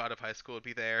I read God of High School it'd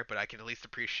be there, but I can at least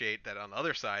appreciate that on the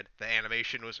other side, the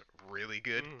animation was really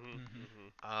good. mhm. hmm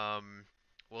Mhm. Um,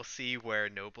 we'll see where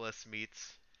Noblesse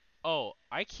meets. Oh,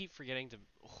 I keep forgetting to.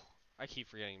 I keep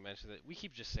forgetting to mention that we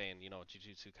keep just saying,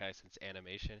 Jujutsu Kaisen's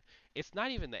animation. It's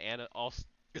not even the it's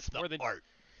It's the more than. art.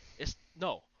 It's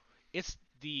no. It's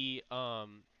the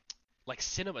like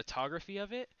cinematography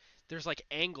of it. There's like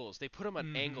angles. They put them on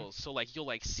hmm angles, so like you'll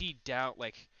like see down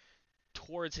like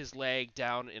towards his leg,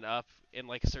 down and up in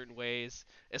like certain ways.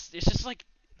 It's just like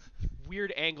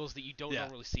weird angles that you don't Yeah,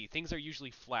 normally see. Things are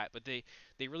usually flat, but they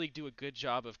really do a good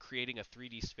job of creating a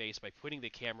 3D space by putting the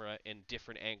camera in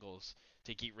different angles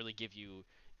to really give you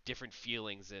different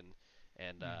feelings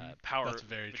and Mhm. power That's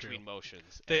very between true.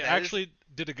 motions. They And That is- actually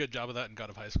did a good job of that in God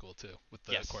of High School too, with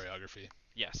the Yes. choreography,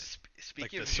 yes, like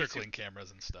Speaking the of Jujutsu, circling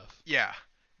cameras and stuff. yeah,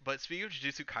 but speaking of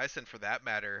Jujutsu Kaisen, for that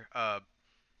matter,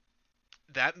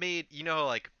 that made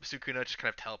like Sukuna just kind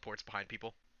of teleports behind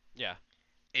people. yeah,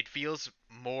 It feels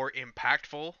more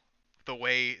impactful the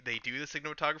way they do the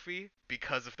cinematography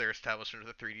because of their establishment of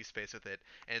the 3D space with it,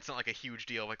 and it's not like a huge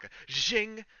deal like a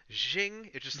zing zing.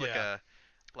 It's just like Yeah.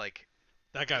 like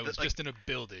That guy was like just in a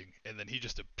building, and then he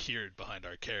just appeared behind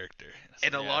our character. It's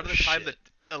and like, a Yeah. lot of oh, the time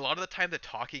shit. the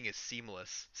talking is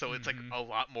seamless, so it's like Mhm. a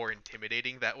lot more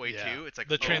intimidating that way Yeah. too. It's like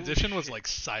the oh, transition was shit. like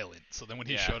silent, so then when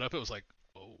he Yeah. showed up, it was like,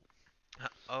 oh,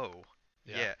 Oh,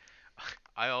 yeah. yeah.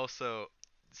 I also,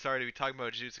 sorry to be talking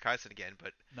about Jujutsu Kaisen again,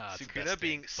 but Nah, it's the Sukuna best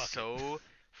being game. Fuck it. so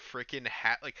freaking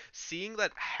like seeing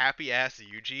that happy ass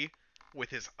Yuji with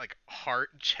his like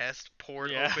heart chest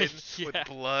poured Yeah, open yeah. with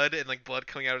blood and like blood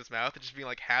coming out of his mouth and just being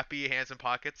like happy, hands in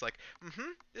pockets, like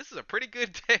this is a pretty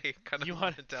good day kind You of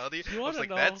want- mentality. you I was wanna like,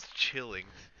 know- that's chilling.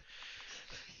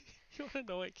 You want to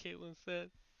know what Caitlin said?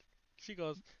 She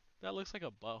goes, "That looks like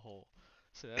a butthole."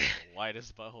 So that's the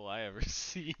whitest butthole I ever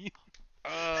seen.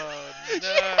 Oh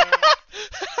no.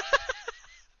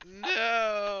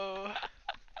 No.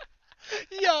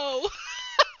 Yo.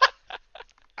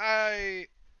 I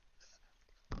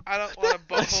don't want a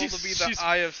butthole to be the She's-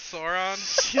 eye of Sauron.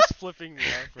 She's flipping me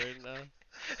off right now.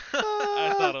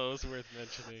 I thought it was worth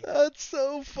mentioning. That's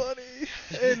so funny.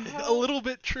 And a little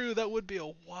bit true. That would be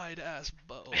a wide ass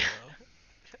butthole,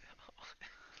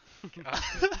 though.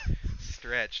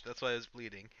 Stretched. That's why I was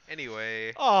bleeding.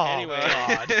 Anyway. Oh, Anyway.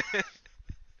 God.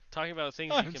 Talking about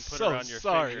things I'm you can put so around your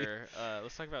sorry. finger,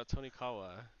 let's talk about Tonikawa.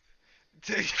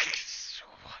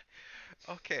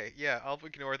 Okay, yeah, I'll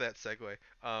ignore that segue.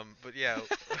 But yeah,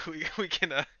 we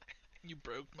can. You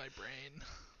broke my brain.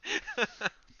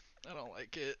 I don't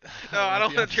like it. No, I don't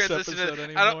want want to transition to.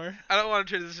 anymore. I don't want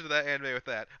to transition to that anime with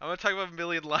that. I'm gonna talk about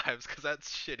Million Lives because that's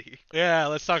shitty. Yeah,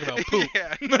 let's talk about poop.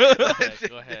 Yeah.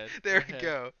 Go ahead. There Go we ahead.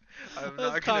 go. I'm Let's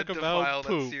not gonna talk about defile that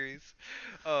poop. series.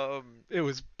 It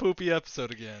was poopy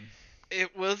episode again.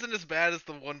 It wasn't as bad as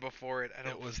the one before it. I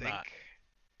don't It was think. not.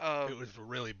 It was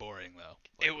really boring though.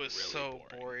 It was really so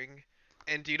boring.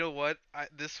 And do you know what?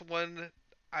 This one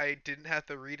I didn't have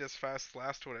to read as fast as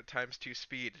last one at times 2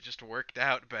 speed. It just worked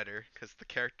out better because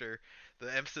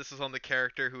the emphasis is on the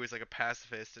character who is like a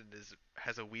pacifist and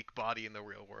has a weak body in the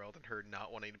real world, and her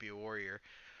not wanting to be a warrior.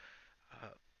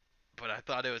 But I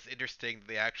thought it was interesting that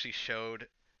they actually showed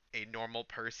a normal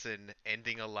person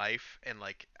ending a life and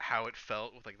like how it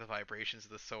felt with like the vibrations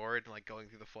of the sword and like going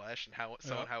through the flesh and how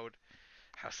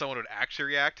someone would actually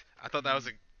react. I thought that was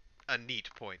a neat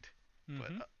point.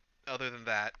 Mm-hmm. But other than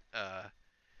that,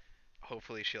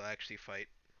 hopefully she'll actually fight.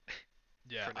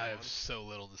 Yeah, for now I have on. so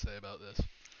little to say about this.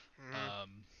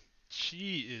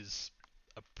 She is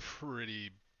a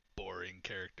pretty boring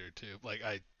character too. Like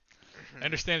I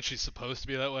understand she's supposed to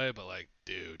be that way, but like,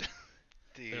 dude,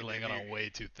 Dude, they're laying it on way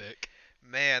too thick.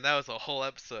 Man, that was a whole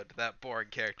episode to that boring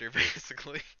character,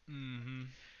 basically. Mm-hmm.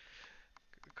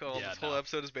 Colin, Yeah, this whole no.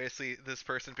 episode is basically this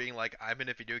person being like, I'm in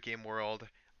a video game world.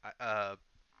 I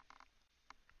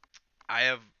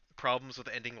have problems with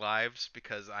ending lives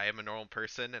because I am a normal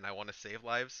person and I want to save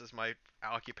lives as my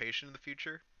occupation in the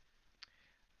future.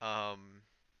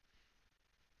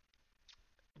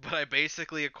 But I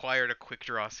basically acquired a quick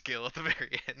draw skill at the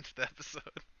very end of the episode.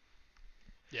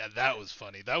 Yeah, that was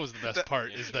funny. That was the best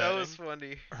part. Is That that was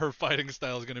funny. her fighting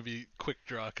style is gonna be quick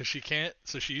draw because she can't.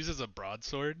 So she uses a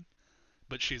broadsword,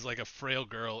 but she's like a frail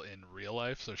girl in real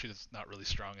life, so she's not really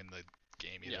strong in the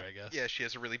game either, Yeah. I guess. Yeah, she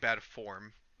has a really bad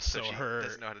form, So she her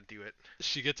doesn't know how to do it.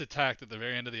 she gets attacked at the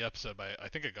very end of the episode by I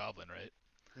think a goblin, right?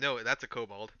 No, that's a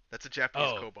kobold. That's a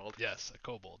Japanese Oh, kobold. yes, a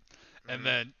kobold. Mhm. And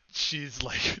then she's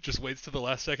like just waits to the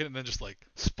last second and then just like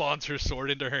spawns her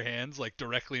sword into her hands like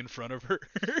directly in front of her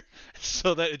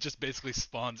so that it just basically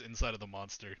spawns inside of the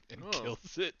monster and Oh.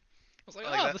 kills it. I was like,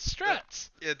 Like oh, that- the strats.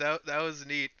 Yeah, that was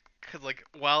neat. Cause like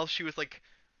while she was like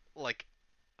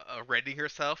readying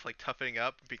herself, like toughening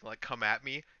up, being like, "Come at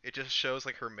me," it just shows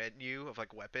like her menu of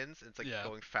like weapons. And it's like Yeah.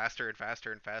 going faster and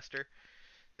faster and faster.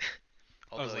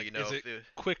 I was Although like, you know, is it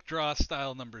quick draw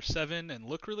style number 7 and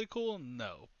look really cool?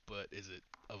 No, but is it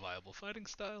a viable fighting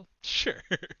style? Sure.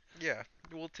 yeah,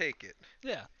 we'll take it.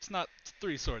 Yeah, it's not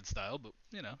 3 sword style, but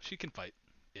you know she can fight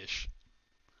ish.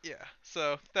 Yeah.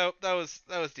 So that was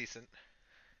decent.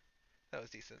 That was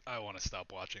decent. I want to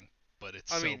stop watching, but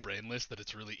it's I so mean- brainless that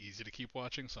it's really easy to keep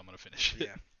watching, so I'm gonna finish it.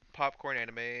 Yeah. Popcorn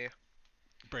anime,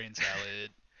 Brain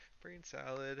salad. brain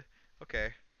salad.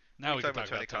 Okay. Now we We're can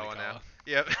talking talk about about Tonikawa Tonikawa. now.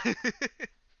 Yep.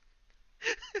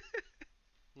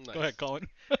 Nice. Go ahead, Colin.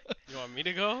 You want me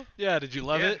to go? Yeah, did you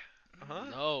love Yeah. it? Uh-huh.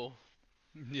 No,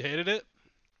 You hated it?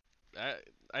 I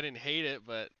I didn't hate it,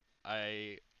 but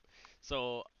I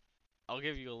so I'll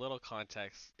give you a little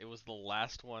context. It was the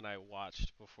last one I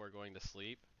watched before going to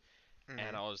sleep, and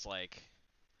Mhm. I was like,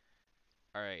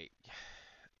 all right,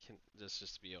 can this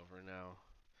just be over now?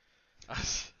 I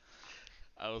was,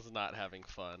 I was not having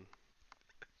fun.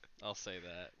 I'll say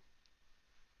that.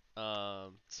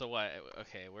 So what?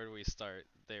 Okay, where do we start?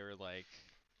 They were like,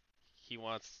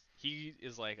 he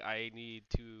is like, I need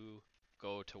to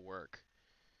go to work,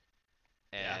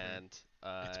 Yeah. and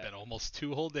It's been almost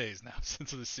 2 whole days now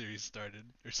since the series started,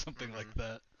 or something like Mhm.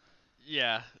 that.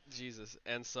 yeah, Jesus.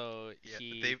 And so Yeah.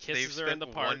 he They've kisses her in spent the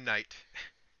park. one night.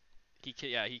 He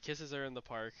kisses her in the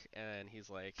park, and he's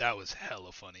like, That was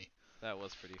hella funny. that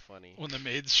was pretty funny. When the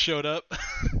maids showed up. I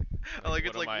Like, like what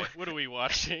it's am like I? What are we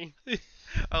watching?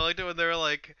 I liked it when they were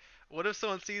like, "What if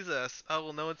someone sees us? Oh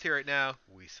well, no one's here right now.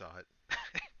 We saw it.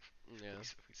 Yeah.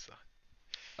 We saw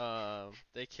it."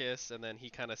 They kiss, and then he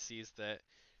kind of sees that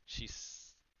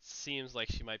seems like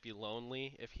she might be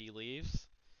lonely if he leaves.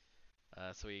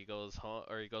 So he goes home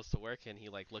or he goes to work, and he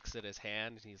like looks at his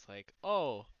hand, and he's like,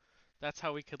 "Oh, that's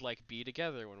how we could like be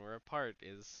together when we're apart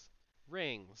is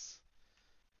rings."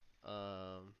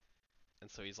 Um,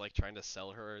 and so he's like trying to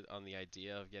sell her on the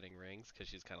idea of getting rings because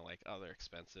she's kind of like, "Oh, they're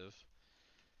expensive."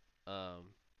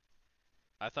 Um,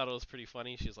 I thought it was pretty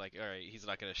funny. She's like, "All right, he's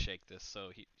not gonna shake this,"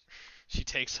 so she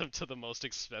takes him to the most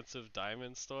expensive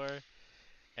diamond store,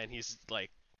 and he's like,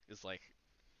 is like,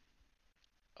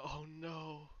 "Oh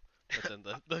no." But then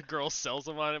the girl sells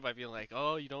him on it by being like,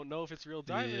 "Oh, you don't know if it's real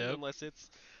diamond Yep. unless it's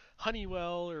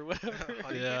Honeywell or whatever."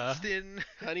 Honey Yeah. Winston.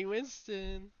 Honey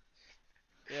Winston.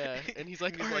 Yeah, and he's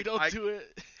like, And he's "All right, like, I'll do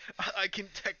it." I can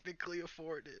technically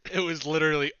afford it. It was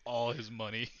literally all his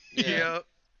money. Yeah. Yep.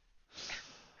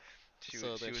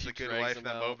 So She then was she a good drags wife in him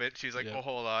that out. moment. She was like, Yep. "Oh,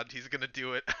 hold on, he's gonna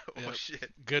do it." Oh Yep.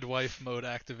 shit. Good wife mode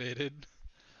activated.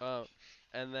 Uh,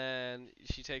 and then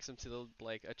she takes him to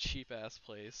like a cheap ass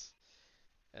place,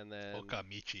 and then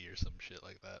Okamichi or some shit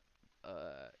like that.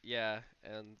 yeah,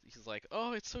 and he's like,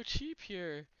 "Oh, it's so cheap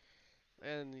here,"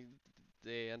 and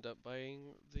they end up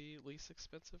buying the least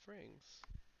expensive rings.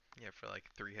 Yeah, for like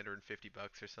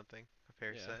 $350 or something, a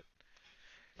pair Yeah.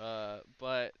 set.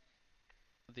 But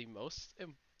the most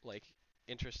like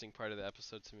interesting part of the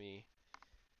episode to me,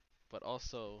 but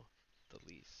also the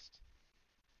least.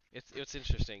 It's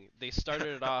interesting. They started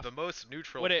it off The most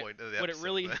neutral what it point of the what it episode.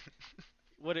 really Then.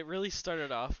 what it really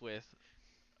started off with.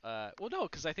 Well, no,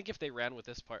 because I think if they ran with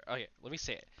this part, okay, let me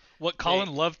say it. What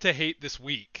Colin loved to hate this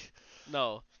week.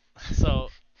 No, so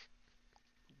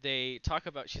they talk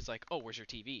about. She's like, "Oh, where's your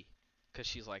TV?" Because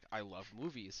she's like, "I love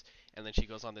movies," and then she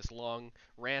goes on this long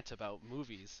rant about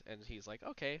movies, and he's like,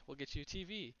 "Okay, we'll get you a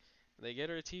TV." And they get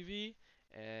her a TV,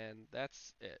 and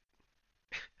that's it.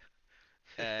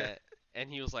 Uh, and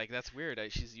he was like, "That's weird.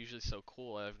 She's usually so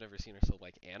cool. I've never seen her so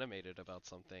like animated about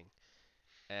something."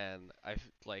 And I've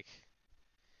like,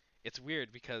 it's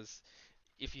weird because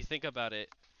if you think about it,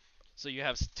 so you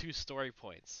have two story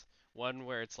points. One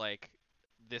where it's like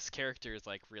this character is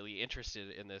like really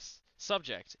interested in this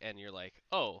subject, and you're like,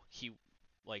 oh, he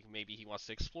like maybe he wants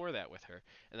to explore that with her.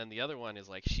 And then the other one is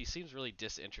like she seems really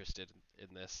disinterested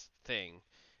in this thing,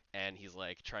 and he's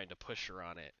like trying to push her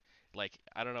on it. Like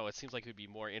I don't know, it seems like it would be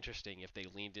more interesting if they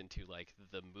leaned into like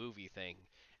the movie thing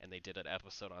and they did an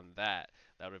episode on that.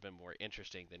 That would have been more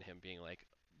interesting than him being like,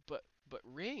 but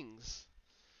rings.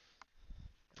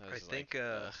 I was I just like, think.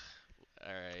 ugh,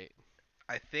 all right.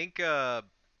 I think. I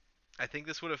think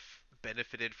this would have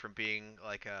benefited from being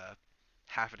like a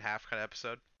half and half kind of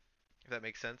episode, if that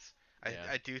makes sense. Yeah.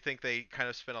 I do think they kind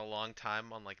of spent a long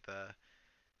time on like the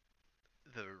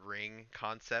ring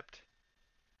concept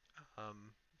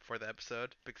for the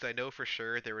episode because I know for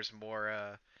sure there was more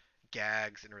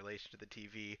gags in relation to the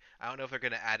TV. I don't know if they're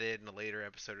gonna add it in a later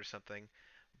episode or something,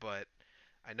 but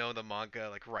I know in the manga,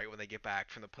 like right when they get back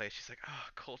from the place, she's like, "Oh,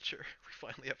 culture! We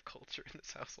finally have culture in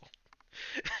this household."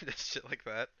 Just shit like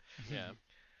that. Yeah.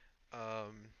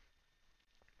 Um,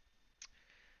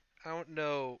 I don't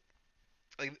know.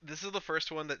 Like this is the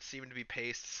first one that seemed to be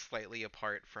paced slightly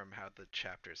apart from how the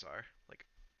chapters are.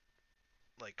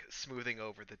 Like smoothing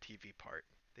over the TV part.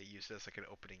 They used it as like an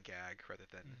opening gag rather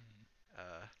than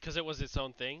Because it was its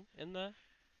own thing in the.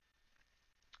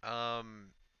 um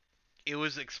it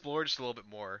was explored just a little bit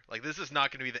more. Like this is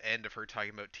not going to be the end of her talking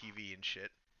about TV and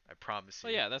shit. I promise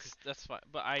Well, you. yeah, that's fine.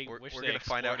 But I wish We're they gonna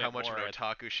find out explored how it much of more an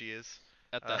otaku she is.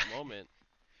 at Uh, that moment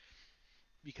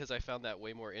because I found that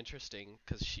way more interesting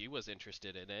because she was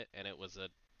interested in it and it was a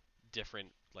different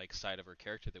like side of her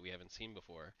character that we haven't seen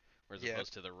before. Whereas yeah,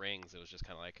 opposed to the rings, it was just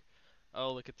kind of like,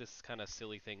 oh, look at this kind of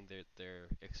silly thing they're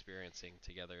experiencing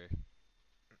together.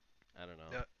 I don't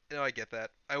know. No, no, I get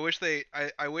that. I wish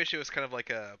it was kind of like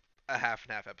a half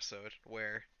and half episode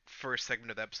where first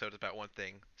segment of the episode is about one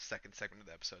thing, second segment of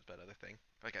the episode is about another thing,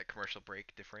 like a commercial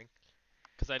break differing.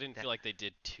 Because I didn't Yeah. feel like they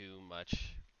did too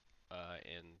much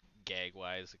in gag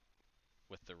wise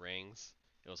with the rings.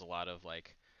 It was a lot of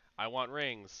like, I want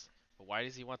rings, but why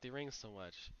does he want the rings so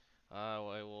much?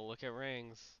 Well, look at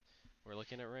rings. We're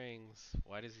looking at rings.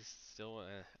 Why does he still?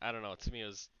 I don't know. To me, it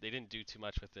was they didn't do too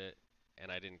much with it,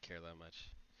 and I didn't care that much.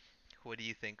 What do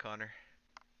you think, Connor?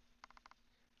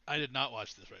 I did not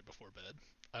watch this right before bed.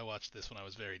 I watched this when I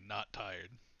was very not tired.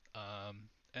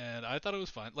 And I thought it was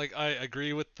fine. Like I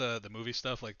agree with the movie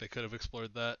stuff. Like they could have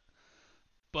explored that,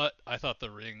 but I thought the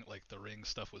ring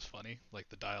stuff was funny. Like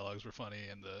the dialogues were funny,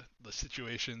 and the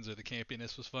situations or the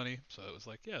campiness was funny. So it was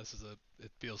like, yeah,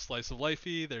 it feels slice of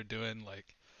lifey. They're doing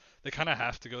like, they kind of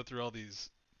have to go through all these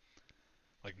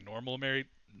like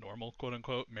normal quote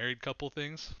unquote married couple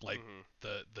things. Like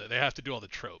Mhm. they have to do all the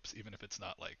tropes, even if it's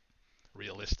not like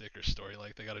realistic or story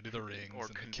like. They got to do the rings Or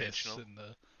and the kiss conventional? and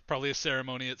the probably a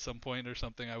ceremony at some point or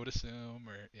something, I would assume,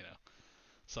 or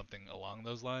something along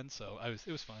those lines. So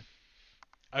it was fine.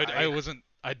 I I wasn't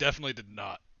I definitely did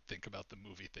not think about the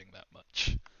movie thing that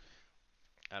much.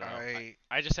 I don't know. I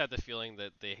I just had the feeling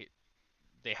that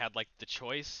they had like the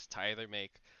choice to either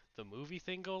make the movie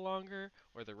thing go longer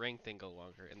or the ring thing go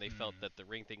longer, and they felt Mm, that the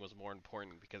ring thing was more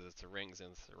important because it's the rings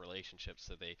and it's the relationship,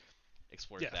 so they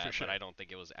explored yeah, for that. But sure. I don't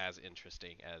think it was as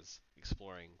interesting as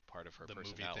exploring part of her The movie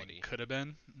thing personality. could have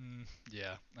been.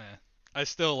 Yeah. I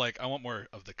still I want more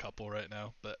of the couple right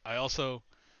now, but I also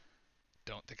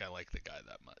don't think I like the guy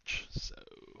that much. So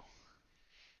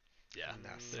yeah,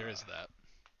 there Nessa. is that.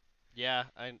 Yeah,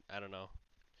 I don't know.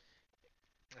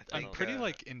 I I I'm think don't. pretty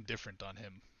like indifferent on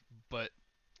him, but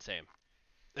Same.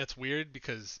 that's weird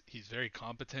because he's very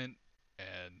competent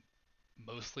and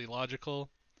mostly logical.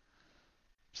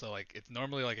 So like it's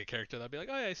normally like a character that'd be like,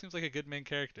 oh yeah, he seems like a good main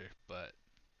character, but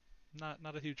not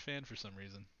a huge fan for some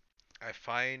reason. I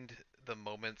find the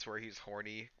moments where he's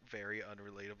horny very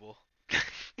unrelatable.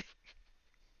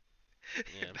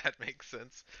 Yeah. If that makes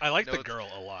sense. I I like know the it's girl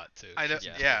a lot too. I know She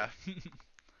seems Yeah. yeah. great.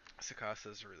 Sukasa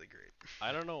really great.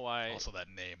 I don't know why, Also that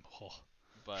name. Oh.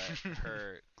 but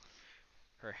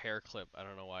her hair clip, I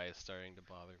don't know why it's starting to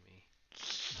bother me.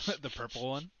 The purple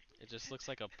one. It just looks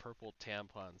like a purple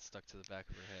tampon stuck to the back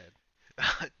of her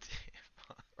head.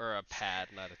 Damn. Or a pad,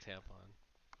 not a tampon.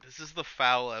 This is the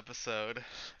foul episode.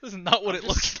 This is not what I'm it just-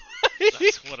 looks like.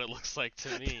 That's what it looks like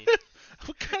to me.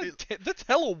 What kind of that's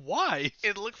hella wide.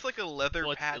 It looks like a leather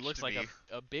Well, patch it looks to like me.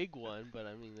 a big one, but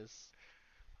I mean this.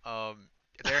 Um,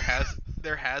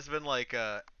 there has been like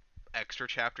extra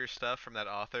chapter stuff from that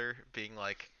author being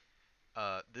like,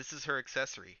 this is her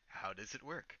accessory. How does it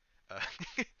work?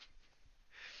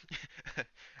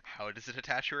 How does it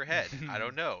attach to her head? I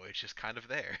don't know. It's just kind of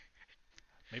there.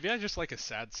 Maybe I just like a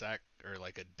sad sack or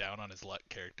like a down on his luck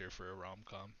character for a rom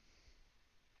com.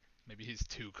 Maybe he's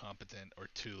too competent or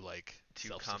too like Too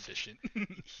self-sufficient.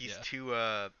 He's Yeah.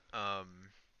 too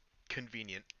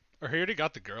convenient. Or he already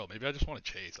got the girl. Maybe I just want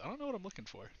to chase. I don't know what I'm looking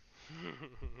for.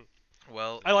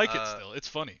 Well, I like it still. It's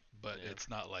funny, but Yeah. it's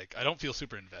not like I don't feel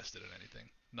super invested in anything.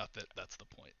 Not that that's the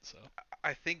point. So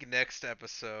I think next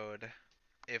episode,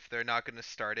 if they're not going to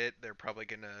start it, they're probably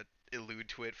going to allude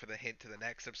to it for the hint to the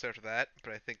next episode after that.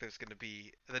 But I think there's going to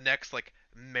be the next like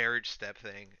marriage step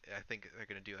thing. I think they're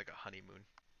going to do like a honeymoon.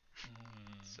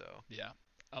 So yeah.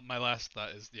 My last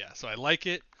thought is yeah. So I like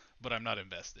it, but I'm not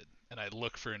invested, and I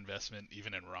look for investment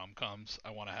even in rom coms.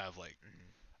 I want to have like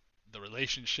mhm. the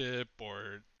relationship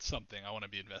or something. I want to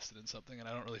be invested in something, and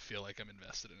I don't really feel like I'm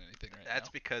invested in anything right That's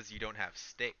now. because you don't have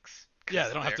stakes. Yeah, 'Cause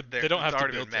they don't have to. they're- They don't it's have to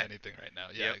already build been to met. anything right now.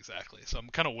 Yeah, Yep. exactly. So I'm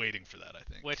kind of waiting for that. I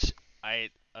think. Which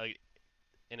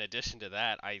in addition to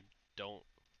that, I don't.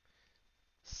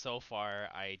 So far,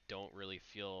 I don't really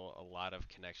feel a lot of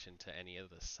connection to any of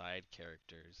the side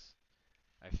characters.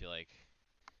 I feel like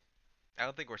I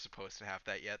don't think we're supposed to have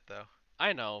that yet, though.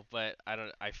 I know, but I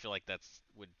don't. I feel like that's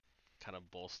would kind of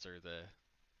bolster the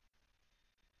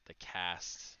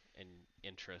cast and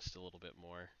interest a little bit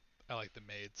more. I like the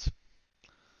maids.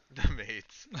 The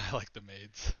mates. I like the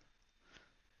maids.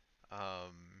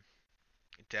 Um,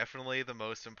 Definitely the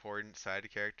most important side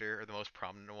character or the most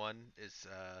prominent one is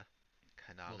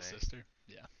Little Kaname. sister.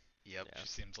 Yeah, Yep. Yeah. she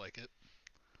seems like it.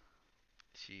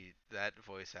 That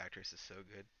voice actress is so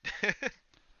good.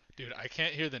 Dude, I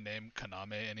can't hear the name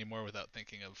Kaname anymore without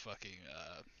thinking of fucking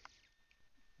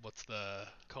what's the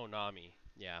Konami.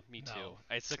 Yeah, me No. too.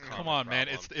 It's a Come common Come on, man.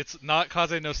 problem. It's not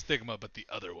Kaze no Stigma, but the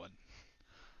other one.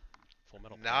 Full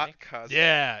Metal Not Panic? Kazuya.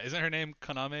 Yeah, isn't her name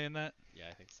Kaname in that? Yeah,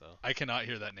 I think so. I cannot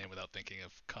hear that name without thinking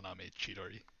of Kaname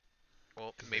Chidori.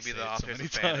 Well, 'Cause they maybe say the it so author's a many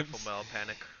fan of times. Full Metal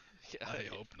Panic. Yeah, I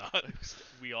hope not.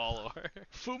 we all are.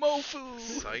 Fumofu!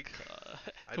 Psych. God.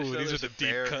 I just Ooh, know these are there's the a deep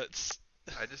bear. cuts.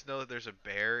 I just know that there's a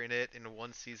bear in it in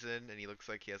one season, and he looks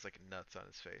like he has like nuts on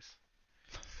his face.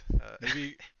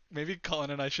 Maybe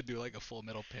Colin and I should do like a Full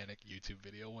Metal Panic YouTube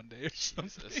video one day or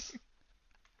something. Jesus.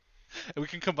 And we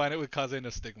can combine it with Kaze no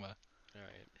Stigma.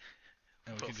 Alright.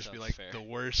 And we Well, can just be sounds like fair. the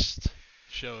worst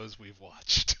shows we've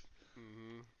watched.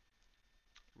 hmm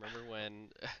Remember when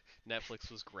Netflix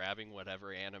was grabbing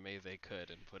whatever anime they could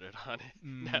and put it on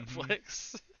Mhm.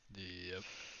 Netflix? Yep.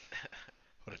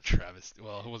 What a travesty.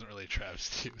 Well, it wasn't really a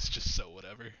travesty. It was just so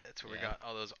whatever. That's where we Yeah. got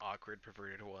all those awkward,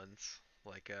 perverted ones,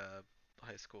 like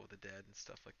High School with the Dead and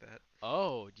stuff like that.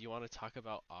 Oh, do you want to talk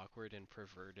about awkward and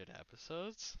perverted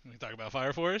episodes? We talk about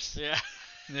Fire Force? Yeah.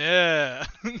 Yeah.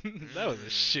 That was a Mm.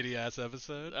 shitty ass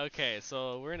episode. Okay,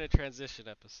 so we're in a transition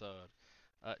episode.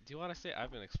 Do you want to say?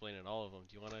 I've been explaining all of them.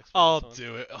 Do you want to explain I'll this one?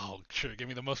 do it. Oh, sure. Give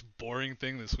me the most boring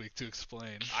thing this week to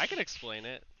explain. I can explain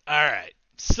it. Alright.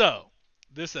 So,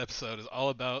 this episode is all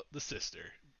about the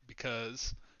sister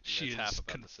because she it's half is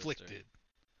about the sister. conflicted.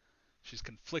 She's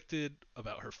conflicted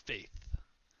about her faith.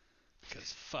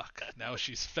 Because fuck, now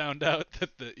she's found out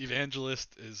that the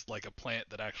evangelist is like a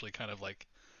plant that actually kind of like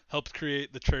helped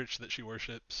create the church that she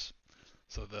worships.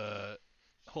 So the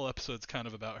whole episode's kind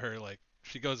of about her, like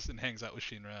she goes and hangs out with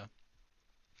Shinra,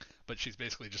 but she's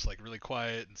basically just like really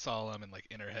quiet and solemn and like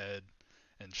in her head,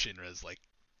 and Shinra's like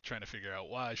trying to figure out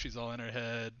why she's all in her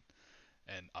head,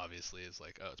 and obviously is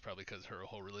like, oh, it's probably because her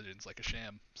whole religion's like a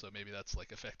sham, so maybe that's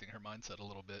like affecting her mindset a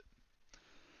little bit.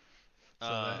 So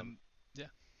Um, then,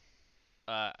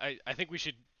 I think we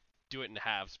should do it in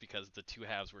halves because the two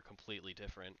halves were completely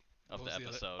different of what the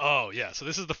was the other- episode. Oh yeah, so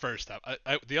this is the first half.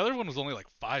 The other one was only like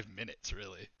 5 minutes,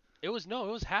 really. It was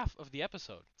half of the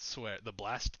episode. Swear, the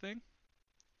blast thing.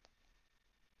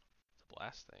 The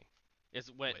blast thing. It's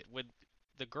when Wait. with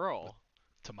the girl.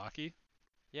 Tamaki.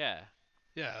 Yeah.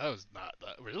 Yeah, that was not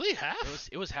that. Really, half?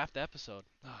 It was half the episode.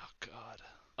 Oh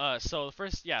god. So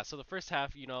the first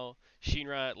half,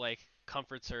 Shinra like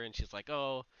comforts her and she's like,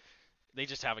 "Oh," they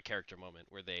just have a character moment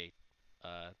where they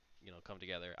come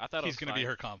together. I thought He's it was gonna fine. be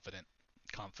her confidant.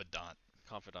 Confidant.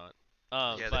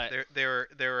 Yeah, But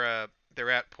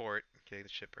they're at port getting the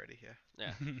ship ready.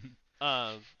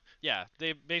 Yeah. yeah,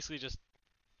 they basically just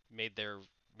made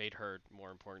her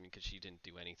more important because she didn't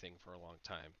do anything for a long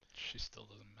time. She still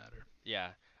doesn't matter. Yeah,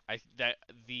 that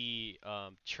the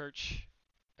church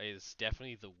is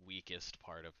definitely the weakest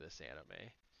part of this anime,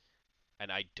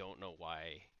 and I don't know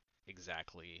why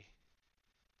exactly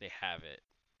they have it,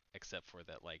 except for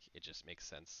that like it just makes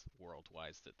sense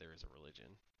world-wise that there is a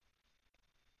religion.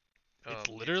 It's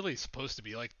literally supposed to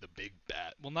be like the big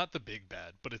bad. Well, not the big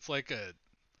bad, but it's like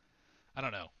I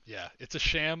don't know. Yeah, it's a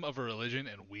sham of a religion,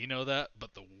 and we know that,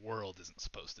 but the world isn't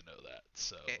supposed to know that.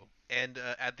 So. And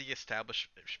at the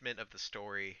establishment of the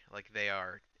story, like they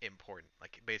are important.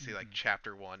 Like basically, like Mhm.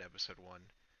 chapter 1, episode 1,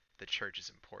 the church is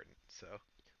important. So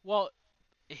Well,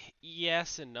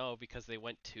 yes and no because they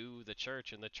went to the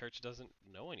church and the church doesn't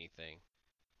know anything.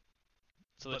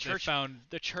 So But they found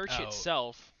the church out-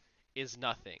 itself is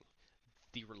nothing.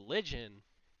 The religion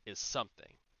is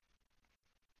something.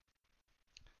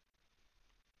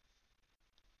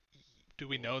 Do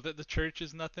we know that the church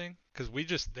is nothing?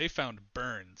 Because they found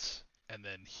Burns, and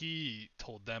then he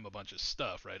told them a bunch of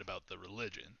stuff, right, about the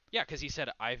religion. Yeah, because he said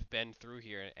I've been through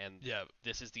here and Yeah.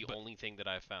 this is the but- only thing that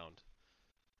I've found.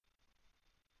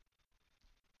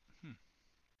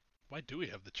 Why do we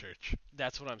have the church?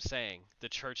 That's what I'm saying. The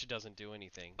church doesn't do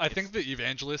anything. I think the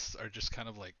evangelists are just kind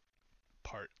of like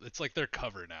it's like their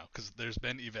cover now, because there's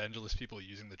been evangelist people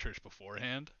using the church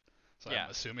beforehand. So Yeah.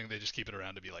 I'm assuming they just keep it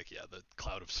around to be like, yeah, the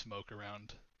cloud of smoke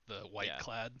around the white Yeah.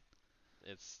 clad.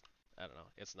 I don't know.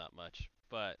 It's not much,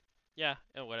 but yeah,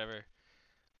 and whatever.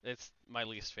 It's my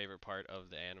least favorite part of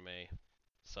the anime,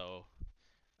 so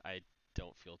I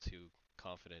don't feel too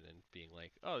confident in being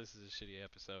like, oh, this is a shitty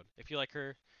episode. If you like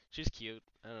her, she's cute.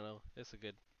 I don't know. It's a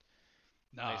good.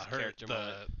 Nah, Nice character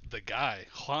moment. the guy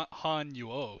Han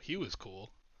Yuo, he was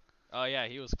cool. Oh yeah,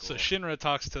 he was cool. So Shinra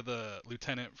talks to the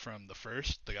lieutenant from the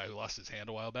first, the guy who lost his hand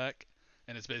a while back,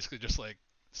 and it's basically just like,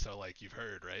 so like you've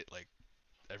heard, right? Like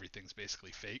everything's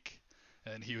basically fake.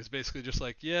 And he was basically just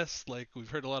like, yes, like we've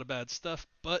heard a lot of bad stuff,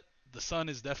 but the sun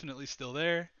is definitely still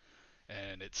there,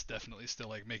 and it's definitely still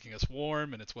like making us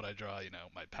warm, and it's what I draw,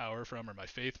 my power from or my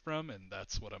faith from, and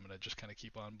that's what I'm gonna just kind of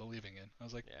keep on believing in. I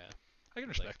was like, Yeah. I can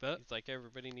He's like, respect that. he's like,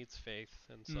 everybody needs faith,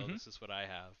 and so Mhm. this is what I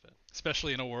have. And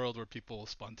Especially in a world where people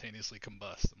spontaneously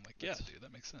combust. I'm like, yeah, That's- dude,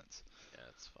 that makes sense. yeah,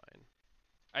 it's fine.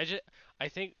 I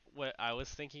think what I was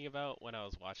thinking about when I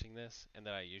was watching this, and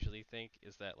that I usually think,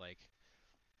 is that like,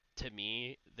 to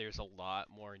me, there's a lot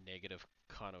more negative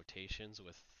connotations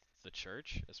with the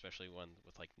church, especially one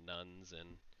with like nuns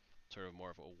and sort of more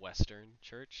of a Western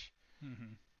church.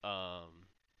 Mhm. Um,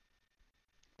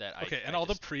 that Okay, and I all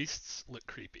the just priests look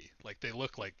creepy. Like they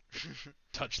look like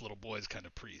touch little boys kind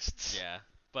of priests. yeah.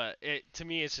 But it to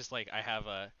me, it's just like I have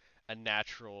a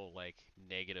natural like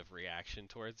negative reaction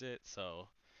towards it, so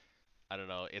I don't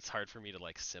know. It's hard for me to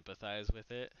like sympathize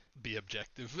with it. Be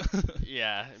objective.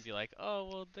 Yeah, and be like, oh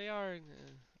well, they are. I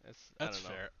That's don't know.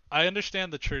 fair. I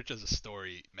understand the church as a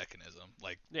story mechanism,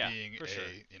 like Yeah, being for sure.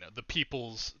 the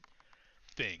people's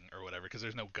thing or whatever, because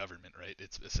there's no government, right?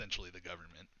 It's essentially the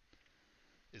government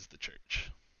is the church.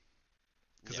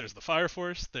 Because Yeah. there's the fire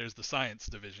force, there's the science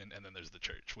division, and then there's the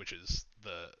church, which is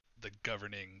the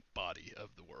governing body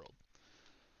of the world.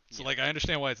 So Yeah. like I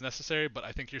understand why it's necessary, but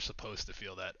I think you're supposed to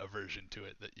feel that aversion to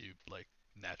it that you like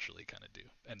naturally kind of do,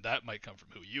 and that might come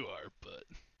from who you are, but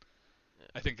Yeah.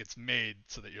 I think it's made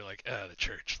so that you're like, the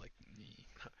church, like,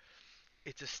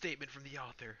 It's a statement from the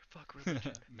author. Fuck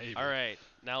religion. maybe. All right,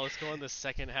 now let's go on the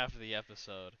second half of the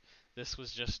episode. This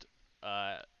was just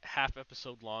a half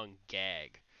episode long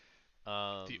gag.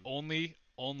 The only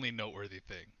noteworthy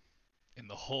thing in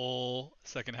the whole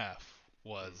second half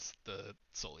was the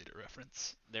Soul Eater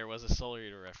reference. There was a Soul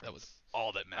Eater reference. That was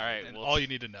all that mattered, Alright, and well, all you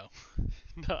need to know.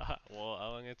 well,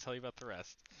 I'm gonna tell you about the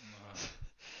rest.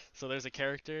 So there's a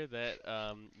character that,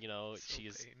 So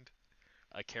she's pained.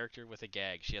 a character with a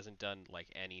gag. She hasn't done like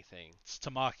anything. It's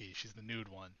Tamaki. She's the nude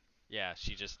one. Yeah,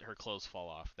 her clothes fall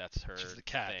off. That's her She's the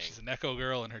cat. thing. She's an echo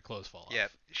girl, and her clothes fall off. Yeah,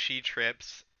 she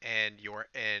trips and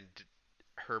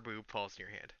her boob falls in your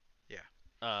hand.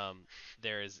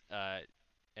 There is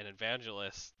an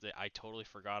evangelist that I totally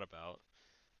forgot about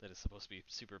that is supposed to be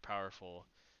super powerful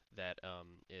that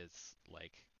is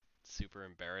like super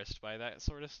embarrassed by that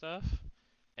sort of stuff,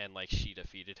 and like she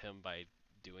defeated him by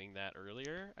doing that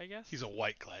earlier, I guess. He's a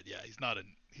white clad. Yeah, he's not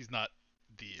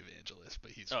the evangelist,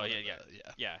 but he's Oh, one yeah, of yeah.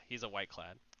 the, Yeah, he's a white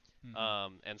clad.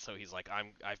 Mhm. And so he's like,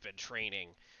 I've been training.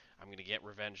 I'm gonna get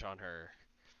revenge on her.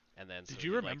 And then so Did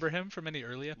you he, remember like, him from any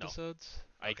early episodes?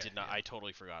 I Okay, did not. yeah. I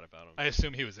totally forgot about him. I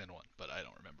assume he was in one, but I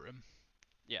don't remember him.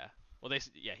 Yeah. Well,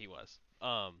 yeah, he was.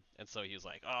 And so he was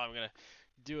like, oh, I'm gonna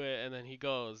do it, and then he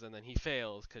goes, and then he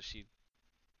fails because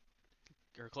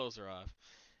her clothes are off,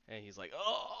 and he's like,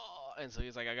 oh, and so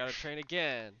he's like, I gotta train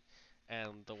again,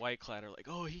 and the white clad are like,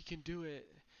 oh, he can do it,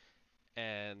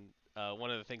 and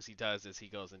one of the things he does is he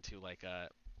goes into like a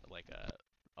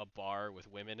bar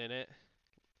with women in it,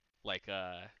 like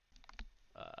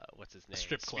what's his name?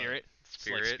 strip club. Spirit.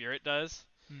 Spirit. Like Spirit does.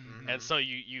 Mhm. And so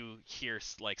you hear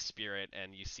like Spirit,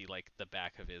 and you see like the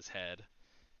back of his head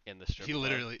in the strip He club.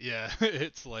 literally, yeah,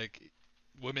 it's like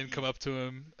women come up to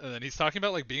him, and then he's talking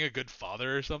about like being a good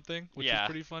father or something, which is Yeah.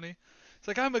 pretty funny. It's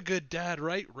like, I'm a good dad,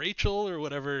 right, Rachel, or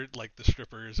whatever, like the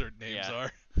strippers or names Yeah.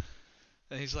 are.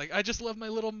 And he's like, I just love my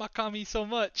little Makami so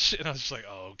much, and I was just like,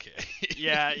 oh, okay.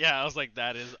 Yeah, I was like,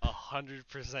 that is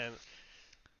 100%.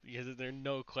 Because there's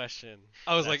no question.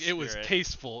 I was that's like, it was Spirit.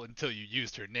 tasteful until you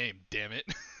used her name, damn it.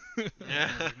 Yeah.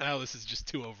 Like, now this is just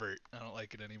too overt. I don't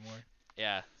like it anymore.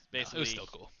 Yeah, No, basically, it was still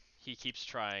cool. he keeps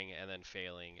trying and then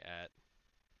failing at.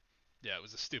 Yeah, it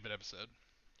was a stupid episode.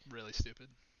 Really stupid.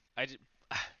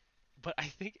 But I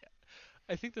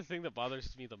think the thing that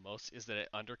bothers me the most is that it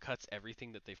undercuts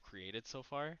everything that they've created so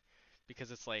far,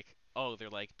 because it's like, oh, they're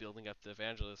like building up the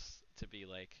evangelists to be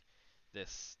like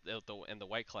this, and the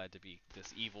white clad to be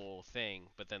this evil thing,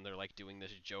 but then they're like doing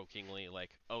this jokingly, like,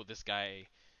 oh, this guy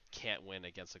can't win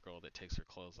against a girl that takes her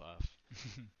clothes off,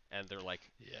 and they're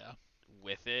like Yeah.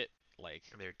 with it, like,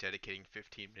 And they're dedicating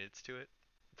 15 minutes to it.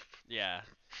 yeah,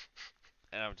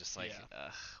 and I'm just like, Yeah.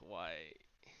 ugh, why?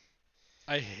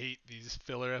 I hate these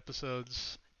filler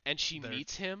episodes. And she They're-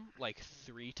 meets him like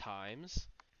 3 times,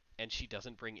 and she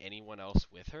doesn't bring anyone else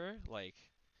with her. Like,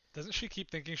 Doesn't she keep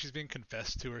thinking she's being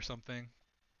confessed to or something?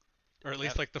 Or at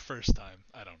least That- like the first time.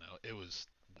 I don't know. It was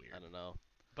weird. I don't know.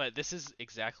 But this is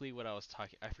exactly what I was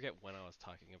talking. I forget when I was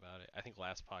talking about it. I think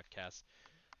last podcast.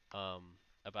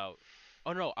 About.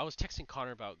 Oh no, I was texting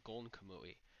Connor about Golden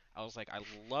Kamui. I was like, I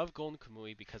love Golden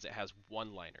Kamui because it has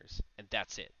one-liners, and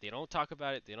that's it. They don't talk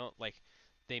about it. They don't like.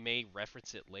 They may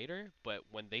reference it later, but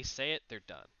when they say it, they're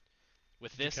done.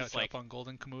 With Did this, you it's catch like, up on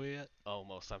Golden Kamui yet?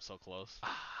 almost. I'm so close.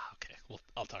 Ah, okay. Well,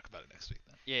 I'll talk about it next week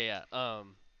then. Yeah.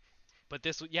 But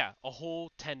this, yeah, a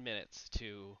whole 10 minutes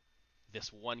to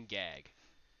this one gag.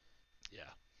 Yeah.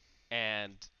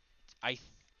 and I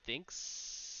think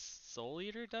Soul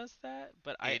Eater does that,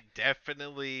 but It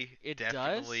definitely, it does.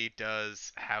 definitely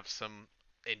does have some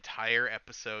entire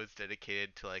episodes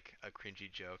dedicated to like a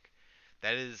cringy joke.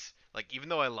 That is like, even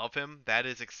though I love him, that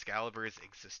is Excalibur's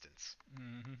existence.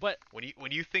 Hmm. But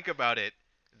When you think about it,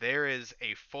 there is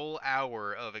a full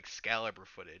hour of Excalibur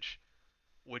footage,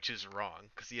 which is wrong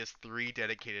because he has 3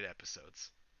 dedicated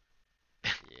episodes.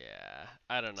 yeah,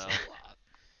 I don't It's a know. lot.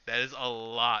 That is a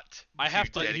lot I to have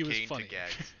But to. he was dedicating to funny.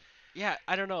 gags. Yeah,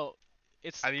 I don't know.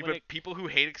 It's I mean, when but it. people who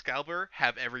hate Excalibur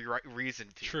have every reason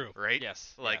to, True. right?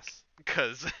 Yes, Like, yes.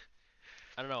 because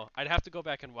I don't know. I'd have to go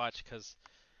back and watch because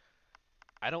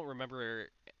I don't remember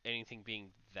anything being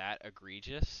that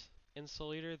egregious in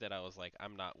Soul Eater that I was like,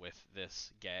 I'm not with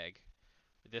this gag.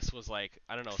 This was like,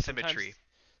 I don't know. symmetry,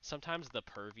 Sometimes the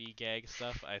pervy gag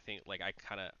stuff, I think like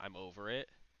I'm over it.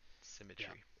 Yeah.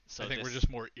 symmetry, So I think we're this, just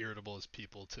more irritable as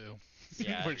people too.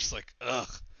 yeah, We're just like, ugh,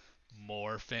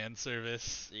 more fan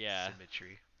service. yeah,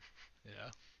 symmetry, Yeah.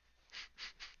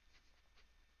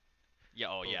 yeah.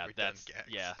 Oh yeah, overdone that's gags,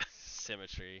 yeah,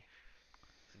 symmetry.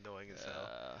 annoying as hell.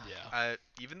 Uh, Yeah.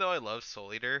 Even though I love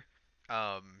Soul Eater,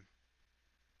 um,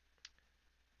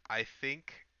 I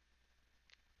think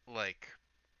like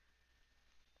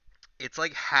it's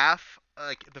like half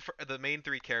like the main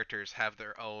 3 characters have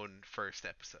their own first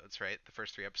episodes, right? The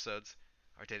first 3 episodes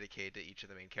are dedicated to each of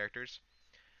the main characters.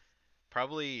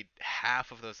 Probably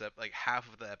half of those like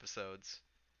half of the episodes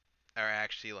are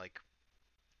actually like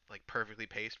perfectly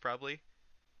paced probably,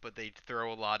 but they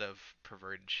throw a lot of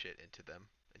perverted shit into them,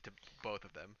 into both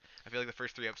of them. I feel like the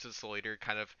first 3 episodes of Soul Eater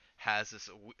kind of has it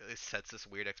sets this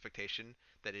weird expectation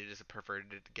that it is a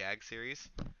perverted gag series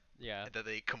yeah. that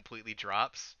they completely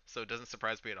drops. So it doesn't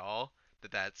surprise me at all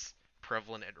that that's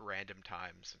prevalent at random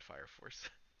times in Fire Force.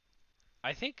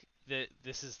 I think that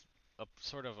this is a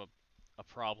sort of a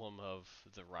problem of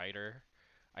the writer.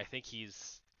 I think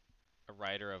he's a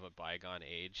writer of a bygone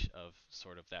age of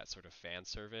sort of that sort of fan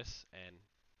service and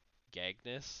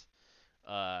gagness.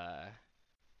 Uh,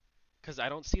 'Cause I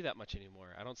don't see that much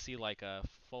anymore. I don't see like a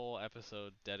full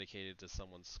episode dedicated to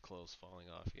someone's clothes falling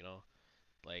off, you know?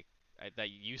 Like that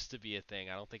used to be a thing.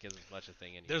 I don't think it's as much a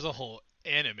thing There's a anymore. whole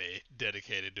anime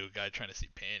dedicated to a guy trying to see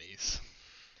panties.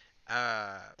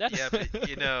 Yeah, That's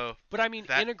but but I mean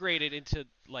that integrated into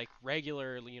like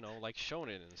regular, like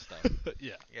shonen and stuff.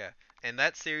 Yeah. yeah, and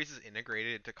that series is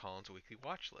integrated into Colin's weekly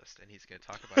watch list, and he's gonna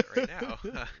talk about it right now.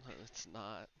 It's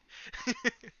not.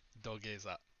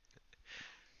 Dogeza.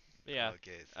 But yeah.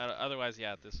 Okay. Otherwise,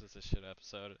 yeah, this was a shit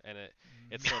episode, and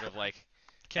it's sort of like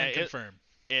Can it confirm.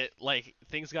 it like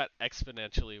things got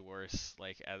exponentially worse.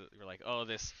 Like as we're like, oh,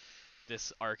 this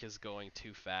arc is going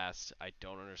too fast. I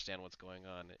don't understand what's going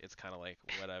on. It's kind of like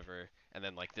whatever. And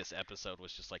then like this episode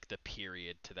was just like the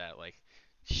period to that like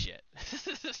shit.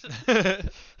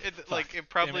 Like Fuck. it Damn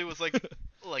probably it. was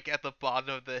like at the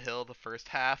bottom of the hill the first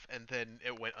half, and then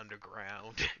it went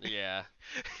underground. Yeah,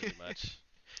 pretty much.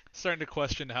 Starting to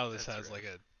question how this That's has rough. like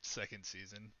a second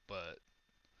season, but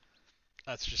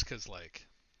that's just because like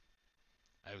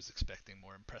I was expecting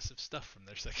more impressive stuff from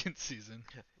their second season.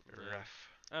 Yeah. Rough.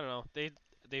 I don't know.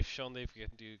 They've shown they can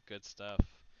do good stuff.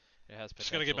 It has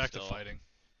Just gotta get potential back still. to fighting.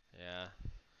 Yeah.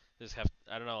 Just have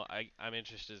I don't know. I'm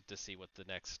interested to see what the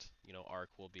next, arc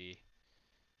will be.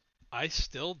 I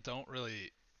still don't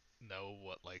really know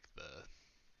what like The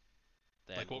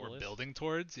like end what we're goal is. building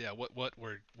towards. Yeah,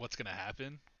 what's gonna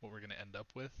happen, what we're gonna end up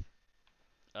with.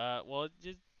 Well,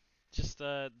 just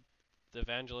the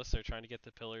evangelists are trying to get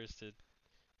the pillars to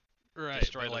Right,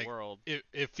 destroy but the like world.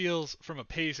 it feels from a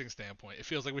pacing standpoint, it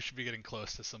feels like we should be getting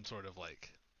close to some sort of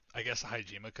like I guess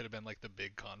Hajime could have been like the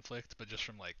big conflict, but just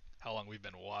from like how long we've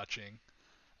been watching,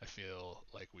 I feel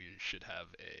like we should have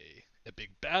a big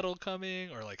battle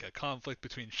coming or like a conflict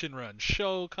between Shinra and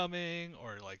Sho coming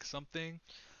or like something.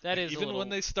 That Like is a even when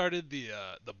little. they started the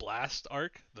blast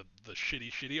arc, the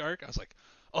shitty arc, I was like,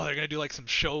 "Oh, they're going to do like some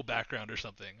show background or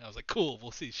something." I was like, "Cool,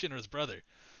 we'll see Shinra's brother."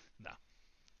 No,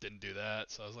 didn't do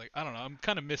that. So I was like, I don't know, I'm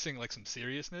kind of missing like some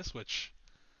seriousness, which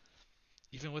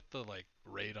even with the like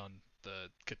raid on the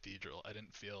cathedral, I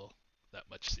didn't feel that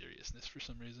much seriousness for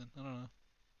some reason. I don't know.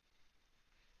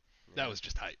 That Yeah. was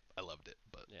just hype. I loved it,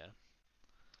 but Yeah.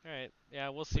 All right. Yeah,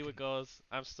 we'll see what looking, goes.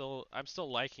 I'm still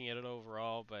liking it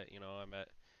overall, but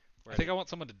we're I at think I want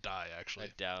someone to die a actually. I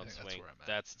think that's downswing. where I'm at.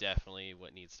 That's definitely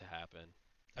what needs to happen.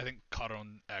 I think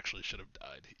Karon actually should have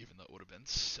died, even though it would have been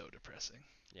so depressing.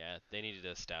 Yeah, they needed to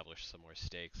establish some more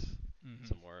stakes, Hmm.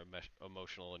 some more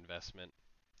emotional investment.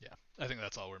 Yeah, I think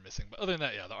that's all we're missing. But other than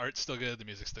that, yeah, the art's still good, the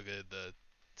music's still good, the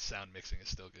sound mixing is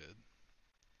still good.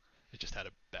 It just had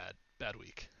a bad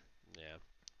week. Yeah.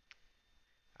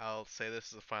 I'll say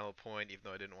this as a final point, even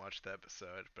though I didn't watch the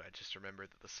episode, but I just remembered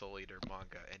that the Soul Eater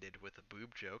manga ended with a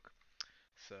boob joke.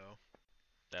 So,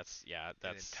 an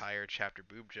That's entire chapter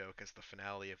boob joke as the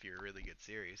finale of your really good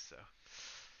series. So,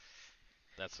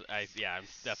 that's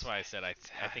why I said I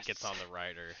think it's on the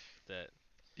writer that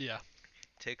Yeah.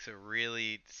 takes a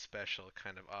really special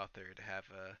kind of author to have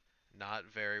a not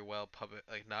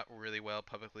really well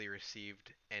publicly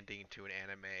received ending to an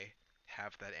anime,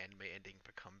 have that anime ending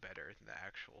become better than the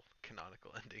actual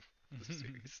canonical ending of the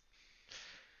series.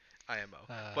 IMO.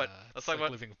 But let's It's talk like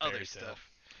about living other fairy tale.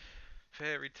 stuff.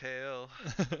 Fairy tale.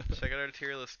 Check out our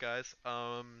tier list, guys.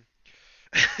 I'll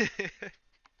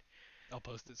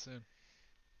post it soon.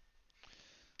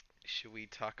 Should we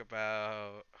talk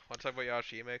about? Want to talk about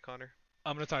Yashihime, Connor?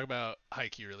 I'm gonna talk about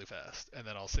Haikyuu really fast, and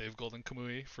then I'll save Golden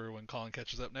Kamui for when Colin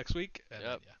catches up next week. And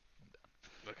Yep. then,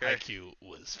 yeah, Okay. Haikyuu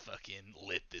was fucking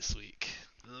lit this week.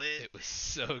 Lit. It was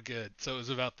so good. So it was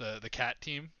about the cat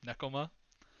team, Nekoma,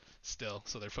 still.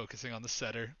 So they're focusing on the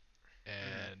setter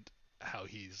and how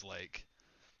he's like,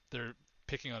 they're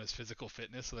picking on his physical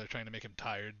fitness, so they're trying to make him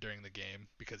tired during the game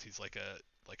because he's like a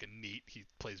neat. He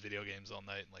plays video games all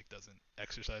night and like doesn't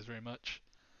exercise very much,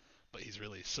 but he's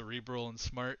really cerebral and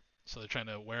smart. So they're trying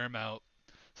to wear him out.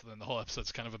 So then the whole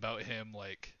episode's kind of about him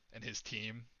like and his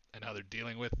team and how they're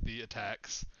dealing with the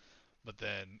attacks. But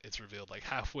then it's revealed like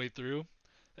halfway through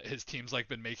that his team's like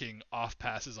been making off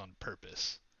passes on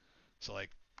purpose. So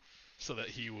like so that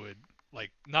he would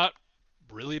like not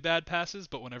really bad passes,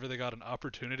 but whenever they got an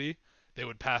opportunity, they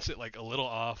would pass it like a little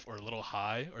off or a little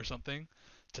high or something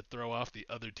to throw off the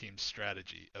other team's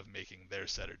strategy of making their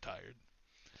setter tired.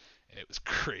 And it was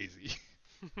crazy.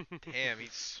 Damn,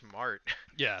 he's smart.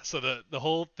 Yeah, so the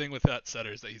whole thing with that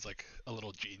setter is that he's like a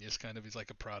little genius kind of. He's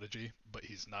like a prodigy, but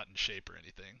he's not in shape or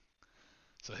anything.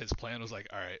 So his plan was like,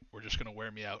 all right, we're just gonna wear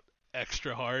me out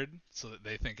extra hard so that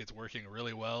they think it's working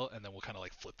really well, and then we'll kind of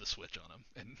like flip the switch on him.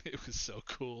 And it was so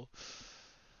cool.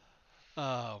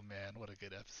 Oh man, what a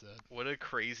good episode. What a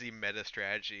crazy meta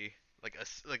strategy. Like,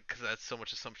 cause that's so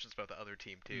much assumptions about the other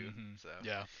team too. So,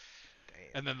 Yeah. damn.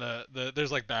 And then the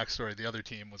there's like backstory. The other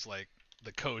team was like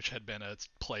the coach had been a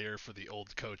player for the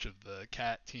old coach of the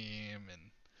cat team, and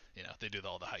they do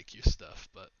all the Haikyuu stuff.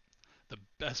 But the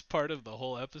best part of the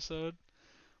whole episode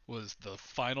was the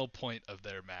final point of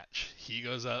their match. He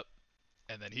goes up,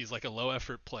 and then he's like a low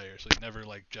effort player, so he never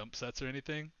like jump sets or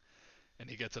anything. And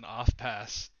he gets an off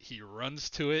pass. He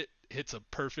runs to it, hits a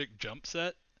perfect jump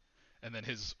set, and then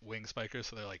his wing spikers,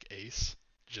 so they're like ace.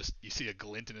 Just you see a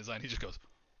glint in his eye, and he just goes,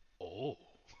 "Oh."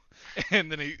 And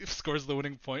then he scores the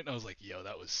winning point, and I was like, "Yo,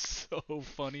 that was so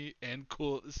funny and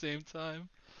cool at the same time."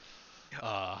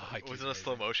 Was it a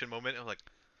slow motion moment? I'm like,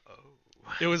 oh.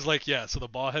 It was like, yeah. So the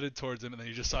ball headed towards him, and then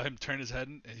you just saw him turn his head,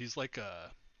 and he's like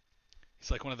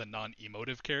one of the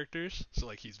non-emotive characters. So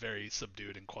like he's very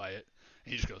subdued and quiet,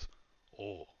 and he just goes,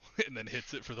 "Oh," and then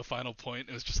hits it for the final point.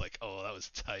 It was just like, "Oh, that was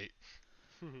tight."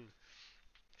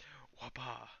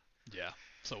 Wapa. Yeah.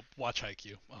 So watch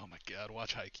Haikyuu. Oh my God,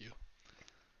 watch Haikyuu.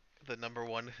 The number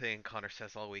one thing Connor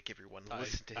says all week. Everyone,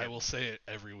 listen to him. I will say it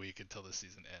every week until the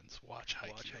season ends. Watch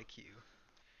Haikyuu. Watch Haikyuu.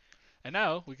 And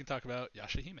now we can talk about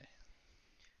Yashahime.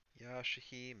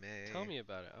 Yashahime. Tell me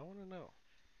about it. I want to know.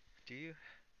 Do you?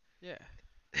 Yeah.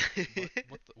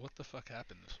 What the fuck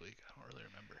happened this week? I don't really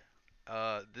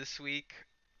remember. This week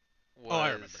was. Oh, I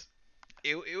remember.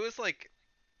 It was like.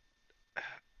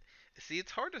 See,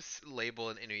 it's hard to label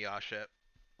an Inuyasha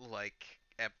like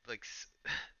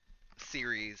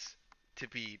series to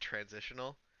be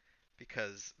transitional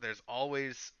because there's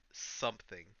always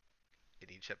something in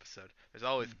each episode. There's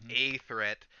always a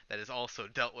threat that is also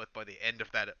dealt with by the end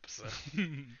of that episode.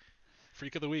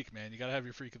 Freak of the week, man. You gotta have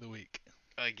your freak of the week.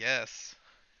 I guess.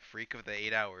 Freak of the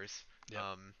 8 hours.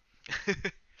 Yep.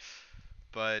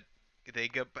 But they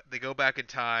go back in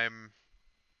time,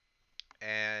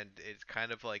 and it's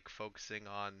kind of like focusing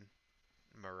on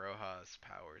Maroha's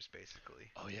powers, basically.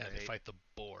 Oh yeah, right? they fight the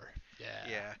boar. Yeah.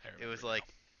 Yeah, it was now. like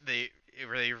they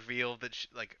revealed that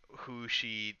who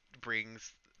she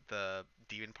brings the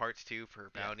demon parts to for her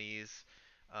bounties.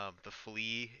 The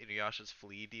flea, Inuyasha's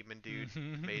flea demon dude,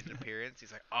 made an appearance.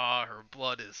 He's like, her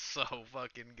blood is so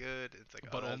fucking good. It's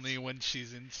like, but only when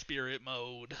she's in spirit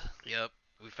mode. Yep.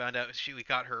 We found out we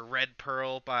got her red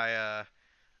pearl by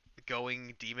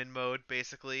going demon mode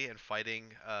basically and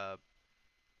fighting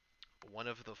one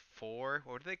of the four.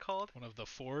 What are they called? One of the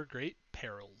four great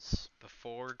perils. The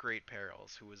four great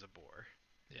perils. Who was a boar?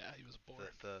 Yeah, he was a boar.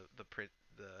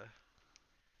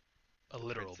 A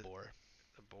literal boar.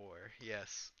 The boar.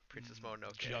 Yes, Princess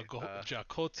Mononoke.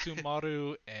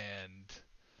 Jakotsumaru and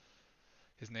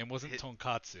His name wasn't It,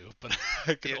 Tonkatsu, but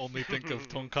I could it, only think of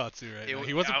Tonkatsu right it, now.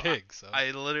 He was a I, pig, so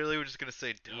I literally was just gonna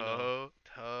say Eno.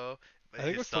 Toho. I think it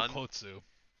His was son, Tokotsu,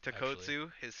 actually.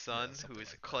 Takotsu, his Yeah, son, something like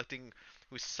that.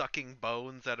 who's sucking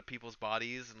bones out of people's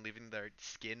bodies and leaving their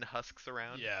skin husks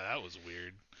around. Yeah, that was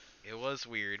weird. It was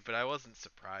weird, but I wasn't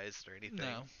surprised or anything.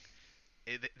 No,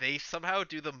 They somehow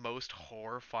do the most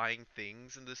horrifying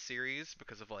things in this series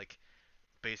because of like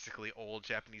basically old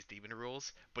Japanese demon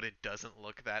rules, but it doesn't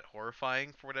look that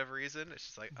horrifying for whatever reason. It's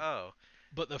just like, oh,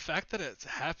 but the fact that it's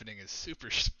happening is super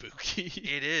spooky.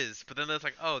 it is. But then it's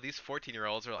like, oh, these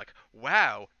 14-year-olds are like,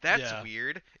 wow, that's Yeah.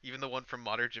 weird. Even the one from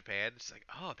Modern Japan, it's like,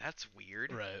 oh, that's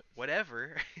weird. Right.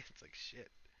 Whatever. It's like shit.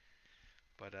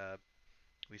 But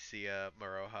we see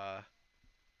Maroha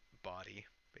body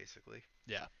basically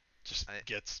Yeah. Just I,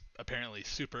 gets apparently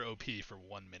super OP for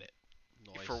 1 minute.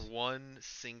 for Nice. 1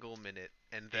 single minute,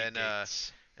 and Eight then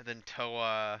gates.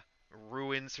 Toa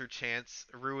ruins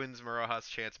Maroha's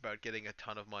chance about getting a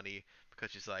ton of money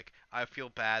because she's like, I feel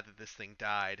bad that this thing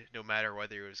died, no matter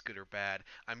whether it was good or bad.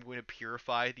 I'm going to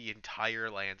purify the entire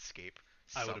landscape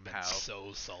I would have been somehow.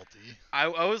 so salty. I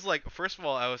was like, first of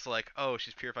all, I was like, oh,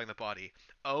 she's purifying the body.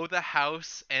 Oh, the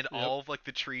house and Yep. all of like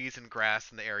the trees and grass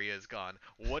in the area is gone.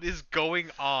 What is going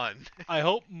on? I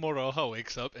hope Moroha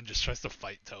wakes up and just tries to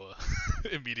fight Toa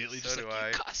immediately. So Just do like, I.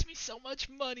 you cost me so much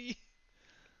money.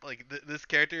 Like this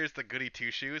character is the goody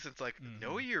two shoes. It's like,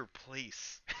 know Mhm. your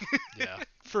place. Yeah.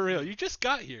 For real, you just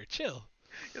got here. Chill.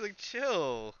 You're like,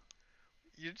 chill.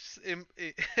 You just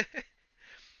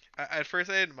at first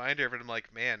I didn't mind her, but I'm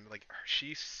like, man, like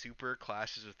she super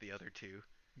clashes with the other two,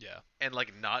 Yeah. and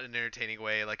like not in an entertaining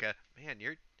way. Like a man,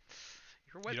 you're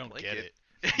a You wet don't get blanket.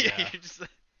 it. Yeah, Yeah. you're just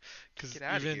Because get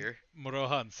out of even here.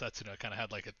 Moroha and Setsuna kind of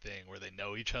had like a thing where they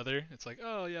know each other. It's like,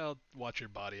 oh yeah, I'll watch your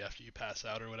body after you pass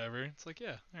out or whatever. It's like,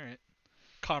 yeah, all right.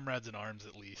 Comrades in arms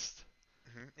at least.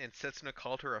 And Setsuna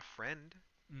called her a friend.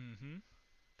 Mm-hmm.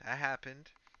 That happened.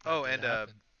 That Oh, did and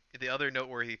happen. the other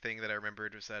noteworthy thing that I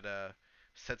remembered was that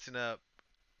Setsuna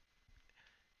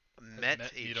Has met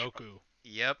met a Miroku.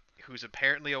 yep, who's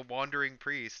apparently a wandering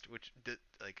priest. Which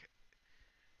like,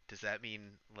 does that mean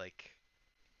like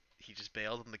he just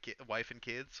bailed on the wife and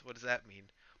kids? What does that mean?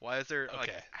 Why is there like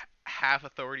Okay. half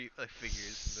authority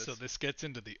figures in So this? this gets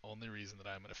into the only reason that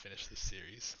I'm gonna finish this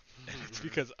series, and it's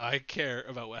because I care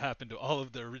about what happened to all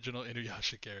of the original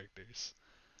Inuyasha characters.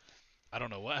 I don't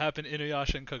know what happened to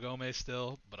Inuyasha and Kagome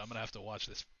still, but I'm gonna have to watch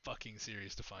this fucking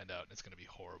series to find out, and it's gonna be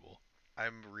horrible.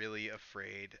 I'm really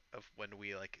afraid of when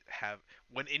we like have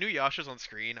when Inuyasha's on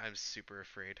screen. I'm super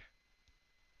afraid.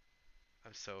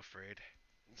 I'm so afraid.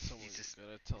 Someone's just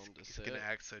gonna tell him to he's sit. gonna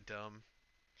act so dumb.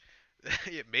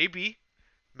 Yeah,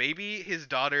 maybe his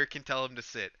daughter can tell him to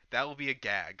sit. That will be a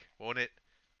gag, won't it?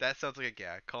 That sounds like a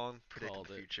gag. Colin predicted Called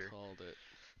the it. future. Called it.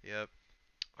 Yep.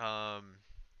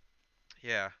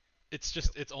 Yeah.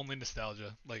 It's only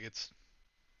nostalgia. Like it's,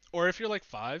 or if you're like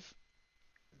 5,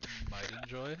 you might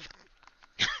enjoy.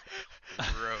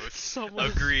 Gross. Someone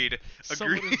is- Agreed.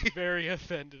 Someone Agreed. is very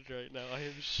offended right now. I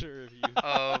am sure of you.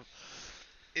 um,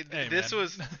 Hey, this man,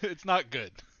 was it's not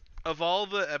good. of all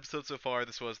the episodes so far,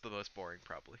 this was the most boring,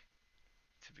 probably.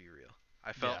 To be real,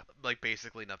 I felt Yeah. like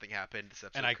basically nothing happened. This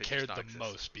episode And I could cared just not the exist.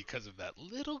 most because of that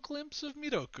little glimpse of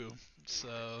Miroku.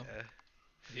 So Yeah.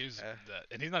 he was Uh. that,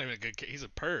 and he's not even a good. He's a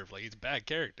perv. Like he's a bad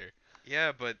character.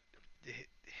 Yeah, but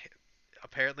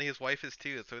apparently his wife is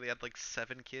too. So they had like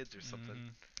 7 kids or something. Mhm.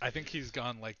 I think he's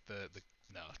gone like the.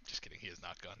 No, just kidding. He has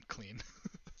not gone clean.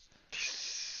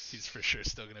 He's for sure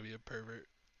still gonna be a pervert.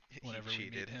 Whenever we he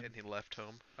meet cheated him. and he left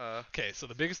home. Okay, so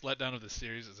the biggest letdown of the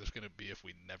series is just gonna be if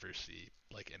we never see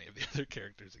like any of the other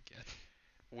characters again.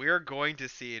 We are going to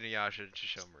see Inuyasha and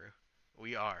Shishomaru.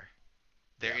 We are.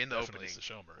 They're Yeah, in the definitely opening.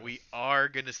 Sesshomaru. We are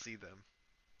gonna see them.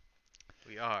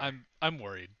 We are. I'm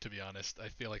worried, to be honest. I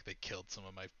feel like they killed some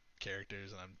of my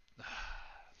characters, and I'm.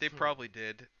 They probably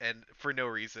did, and for no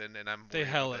reason. And I'm. They worried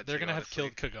about hell, that they're too, gonna have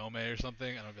honestly. killed Kagome or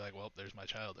something, and I'll be like, well, there's my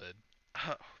childhood.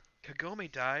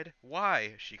 Kagome died.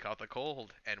 Why? She caught the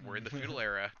cold, and we're in the feudal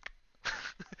era.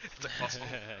 It's like,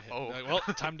 oh. Like, well,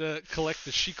 time to collect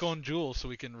the Shikon jewel so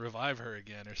we can revive her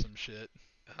again or some shit.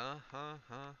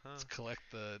 Let's collect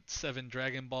the 7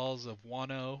 Dragon Balls of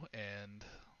Wano and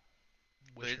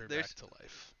wish her There's- back to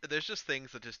life. There's just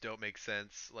things that just don't make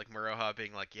sense. Like Maroha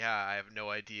being like, yeah, I have no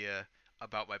idea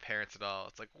about my parents at all.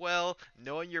 It's like, well,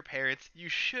 knowing your parents, you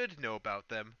should know about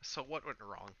them. So what went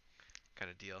wrong? Kind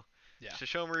of deal. Yeah.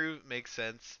 Shishomaru makes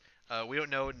sense. We don't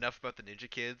know enough about the ninja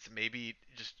kids. Maybe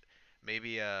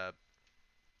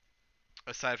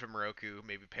aside from Moroku,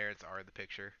 maybe parents are in the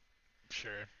picture.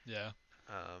 Sure. Yeah.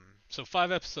 Um, So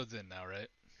 5 episodes in now, right?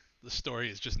 The story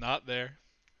is just not there.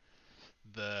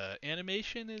 The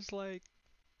animation is like,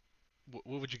 what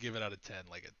would you give it out of 10?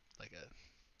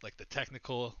 Like the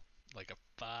technical, like a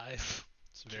 5.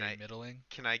 It's Can very I middling.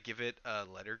 can I give it a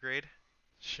letter grade?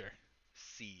 Sure,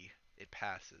 C. It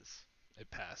passes.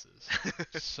 it passes.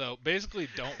 So basically,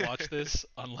 don't watch this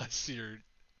unless you're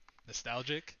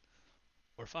nostalgic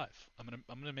or 5. I'm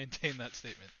gonna maintain that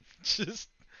statement. Just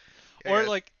or Yeah,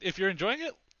 like if you're enjoying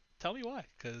it, tell me why,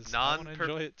 cause I want non to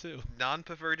enjoy it too.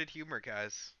 non-perverted humor,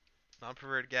 guys.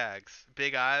 Non-perverted gags.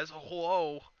 Big eyes.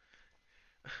 Whoa.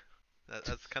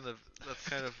 That's kind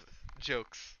of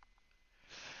jokes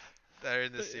that are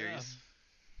in this But yeah, series.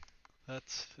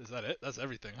 is that it? That's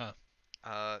everything, huh?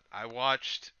 I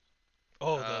watched.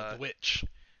 Oh, the Uh, witch.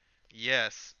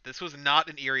 yes, this was not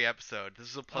an eerie episode. This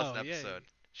is a pleasant Oh, episode. yay.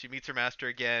 She meets her master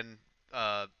again.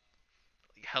 Uh,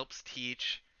 helps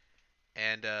teach,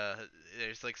 and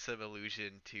there's like some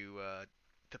allusion to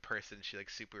the person she like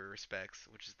super respects,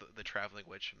 which is the traveling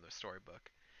witch from the storybook.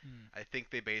 Hmm. I think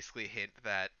they basically hint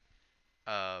that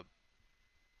uh,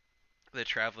 the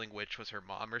traveling witch was her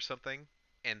mom or something,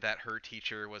 and that her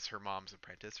teacher was her mom's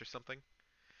apprentice or something.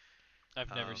 I've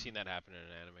never Um, seen that happen in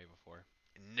an anime before.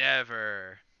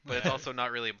 Never, but it's Yeah. also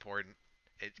not really important.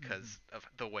 It Mhm. because of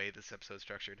the way this episode's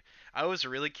structured. I was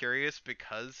really curious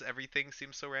because everything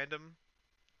seems so random.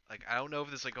 Like I don't know if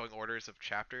this is like going orders of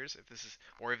chapters, if this is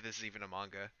or if this is even a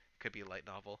manga. It could be a light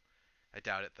novel. I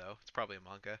doubt it though. It's probably a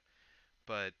manga.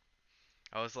 But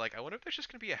I was like, I wonder if there's just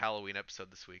gonna be a Halloween episode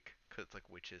this week, 'cause it's like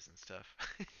witches and stuff.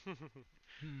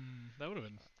 That would have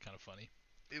been kind of funny.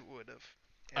 It would have.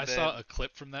 I And saw then a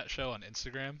clip from that show on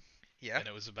Instagram, yeah, and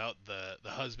it was about the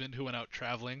husband who went out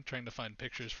traveling trying to find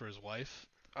pictures for his wife.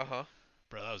 uh huh.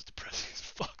 Bro, that was depressing as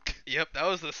fuck. Yep, that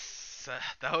was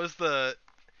the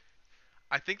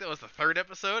I think that was the third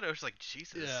episode. I was like,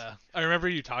 Jesus, Yeah, I remember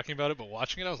you talking about it, but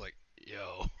watching it, I was like,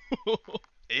 yo, this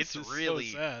it's is so really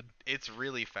sad. it's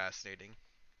really fascinating.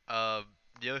 Uh,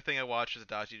 the other thing I watched was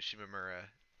Adachi Shimamura,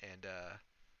 and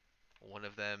one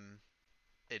of them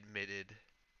admitted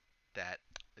that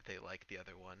they liked the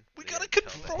other one. We They got a didn't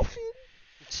tell the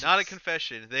confession. not a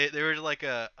confession. They were like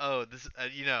oh this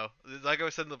like I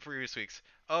was said in the previous weeks.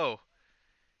 Oh,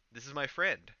 this is my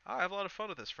friend. Oh, I have a lot of fun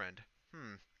with this friend.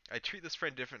 I treat this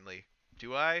friend differently.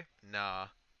 Do I? Nah.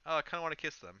 Oh, I kind of want to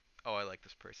kiss them. Oh, I like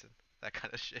this person. That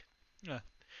kind of shit. Yeah.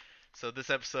 So this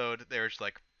episode, they were just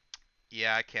like,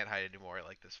 yeah, I can't hide anymore. I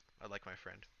like this. I like my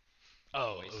friend.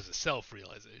 Oh, it was Boys. a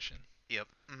self-realization. Yep.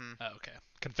 Oh, okay.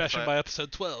 Confession But by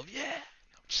episode 12. Yeah. No,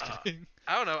 I'm just uh, kidding.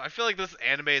 I don't know. I feel like this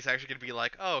anime is actually gonna be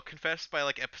like, oh, confess by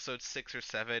like episode 6 or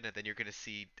 7, and then you're gonna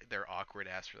see their awkward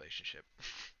ass relationship,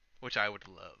 which I would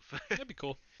love. That'd be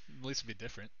cool. At least it'd be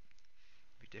different.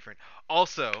 Be different.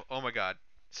 Also, oh my god.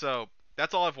 So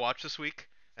that's all I've watched this week,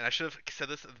 and I should have said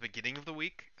this at the beginning of the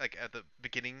week, like at the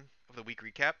beginning of the week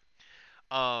recap.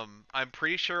 I'm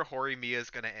pretty sure Horimiya is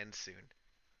gonna end soon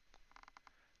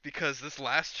because this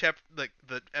last chapter, like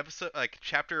the episode, like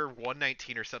chapter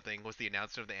 119 or something, was the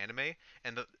announcement of the anime,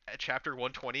 and the chapter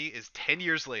 120 is 10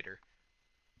 years later,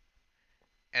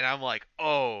 and I'm like,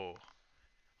 oh.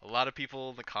 A lot of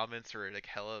people in the comments were like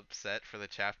hella upset for the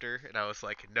chapter, and I was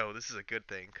like, no, this is a good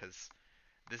thing because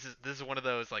this is one of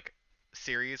those like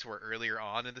series where earlier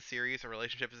on in the series a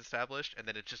relationship is established, and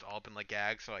then it's just all been like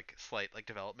gags, so like slight like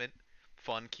development,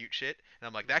 fun, cute shit, and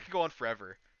I'm like that could go on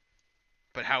forever,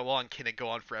 but how long can it go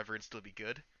on forever and still be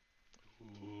good?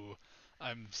 Ooh,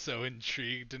 I'm so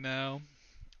intrigued now.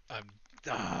 I'm,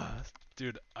 ah,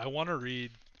 dude, I want to read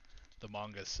the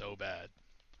manga so bad,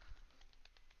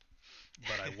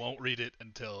 but I won't read it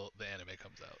until the anime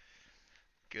comes out.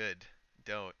 Good,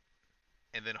 don't.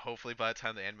 And then hopefully by the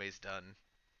time the anime's done,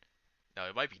 no,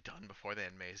 it might be done before the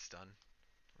anime's done.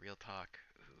 Real talk.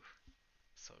 Ooh,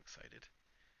 so excited.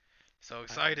 So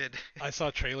excited. I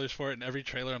saw trailers for it, and every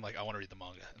trailer I'm like, I want to read the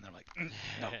manga, and they're like,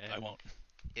 no, I won't.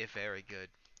 If very good.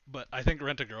 But I think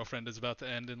Rent a Girlfriend is about to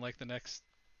end in like the next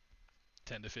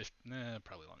 10 to 15,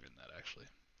 probably longer than that actually.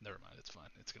 Never mind, it's fine.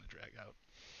 It's gonna drag out.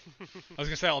 I was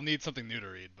gonna say I'll need something new to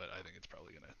read, but I think it's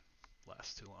probably gonna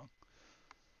last too long.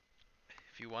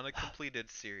 If you want a completed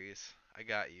series, I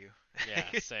got you.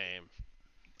 Yeah, same.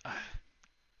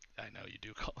 I know you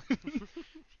do, Colin.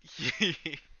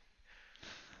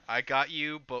 I got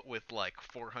you, but with like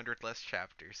 400 less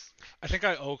chapters. I think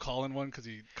I owe Colin one because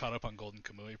he caught up on Golden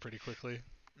Kamui pretty quickly.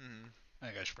 Mm. I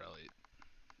think I should probably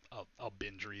I'll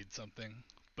binge read something,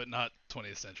 but not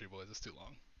 20th Century Boys. It's too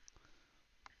long.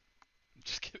 I'm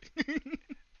just kidding.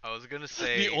 I was gonna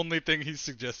say. The only thing he's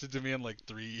suggested to me in like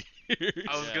 3 years.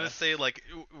 I was Yeah. gonna say like,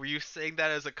 were you saying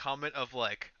that as a comment of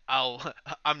like,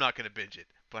 I'm not gonna binge it,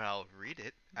 but I'll read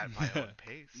it at my own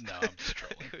pace. No, I'm just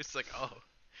trolling. It was like, oh,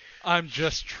 I'm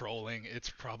just trolling. It's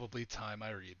probably time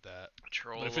I read that.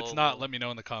 But if it's not, let me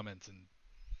know in the comments and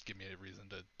give me a reason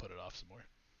to put it off some more.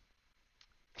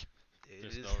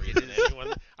 There's no reason It is,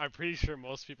 anyone. I'm pretty sure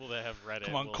most people that have read it.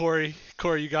 Come on, will, Corey.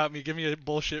 Corey, you got me. Give me a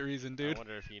bullshit reason, I dude.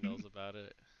 wonder if he knows about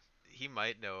it. he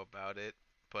might know about it,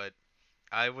 but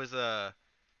I was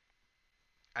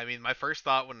I mean, my first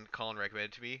thought when Colin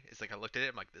recommended it to me is like I looked at it,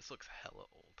 I'm like, this looks hella old.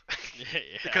 Yeah.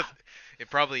 Because it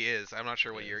probably is. I'm not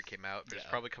sure what year Yes. it came out, but it's Yeah.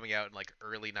 probably coming out in like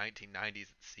early 1990s. It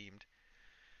seemed.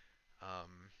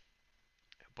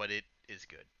 But it is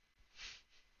good.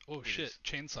 Oh It shit, is.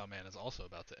 Chainsaw Man is also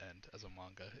about to end as a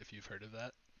manga. If you've heard of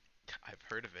that, I've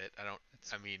heard of it. I don't.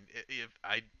 it's I mean, if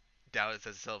I doubt it's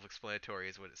as self-explanatory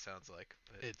as what it sounds like.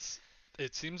 But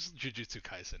it seems Jujutsu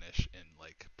Kaisen-ish in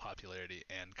like popularity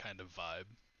and kind of vibe.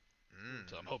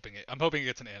 So I'm hoping it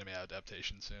gets an anime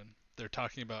adaptation soon. They're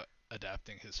talking about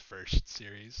adapting his first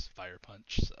series, Fire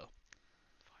Punch. So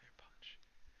Fire Punch.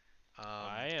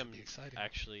 I could am be exciting.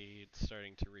 actually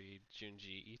starting to read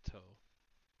Junji Ito.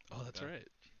 Oh, that's manga. right.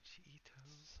 Junji Ito.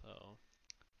 So.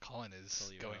 Colin is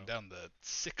Tell you going how. down the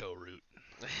sicko route.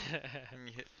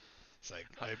 Yeah. It's like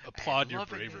I applaud your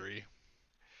loving it. bravery.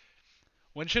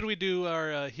 When should we do our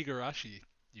Higurashi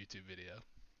YouTube video?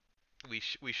 We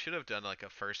should have done like a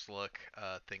first look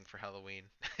thing for Halloween.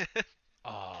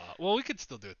 Well, we could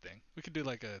still do a thing. We could do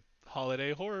like a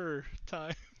holiday horror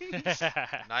time.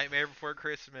 Nightmare Before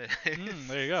Christmas.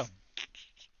 There you go.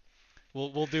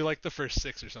 We'll do like the first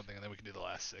 6 or something, and then we can do the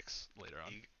last 6 later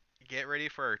on. Get ready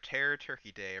for our Terror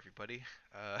Turkey Day, everybody.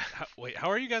 Wait, how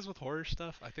are you guys with horror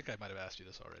stuff? I think I might have asked you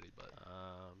this already, but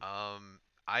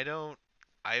I don't.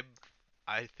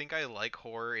 I think I like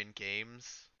horror in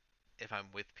games if I'm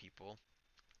with people.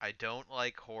 I don't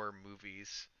like horror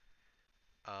movies.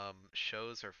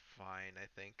 Shows are fine, I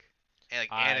think. And,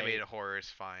 like animated horror is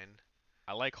fine.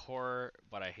 I like horror,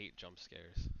 but I hate jump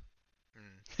scares.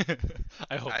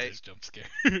 I hope I- there's jump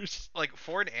scares. Like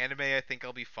for an anime, I think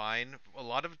I'll be fine. A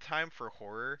lot of the time for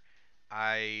horror,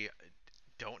 I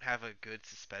don't have a good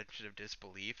suspension of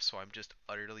disbelief, so I'm just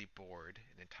utterly bored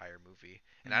an entire movie.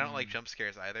 And I don't like jump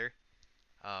scares either.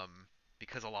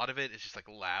 Because a lot of it is just like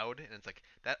loud and it's like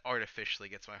that artificially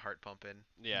gets my heart pumping.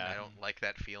 Yeah. I don't like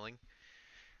that feeling.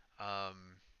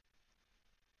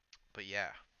 But yeah.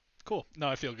 Cool. No,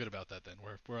 I feel good about that then.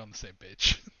 We're on the same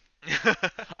page.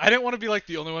 I didn't want to be like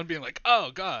the only one being like, "Oh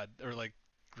God," or like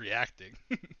reacting.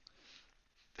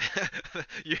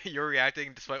 You're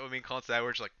reacting despite what me and Colin said.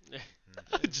 We're just like,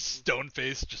 Just stone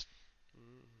face. Just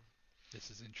this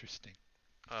is interesting.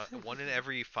 1 in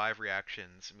every 5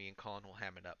 reactions, me and Colin will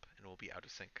ham it up, and we'll be out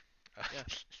of sync. Yeah,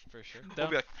 for sure. We'll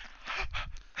be like,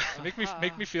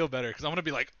 Make me feel better because I'm gonna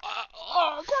be like,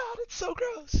 oh God, it's so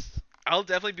gross. I'll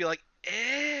definitely be like,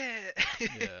 eh.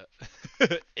 Yeah.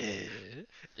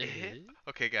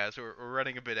 Okay, guys, we're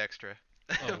running a bit extra.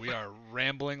 Oh, we are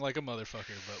rambling like a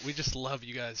motherfucker, but we just love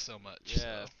you guys so much.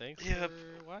 Yeah, so. thanks Yep.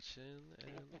 for watching,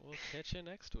 and we'll catch you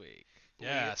next week.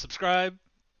 Yeah, subscribe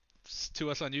to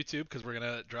us on YouTube because we're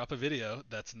gonna drop a video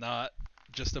that's not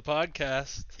just a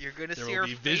podcast. You're gonna There see will our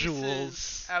be faces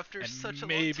visuals after and such a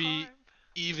maybe long time.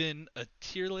 even a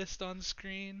tier list on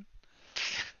screen.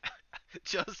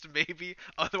 Just maybe.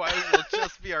 Otherwise, it'll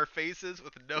just be our faces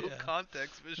with no Yeah.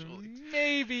 context visually.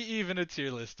 Maybe even a tier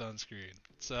list on screen.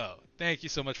 So, thank you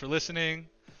so much for listening.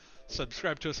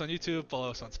 Subscribe to us on YouTube, follow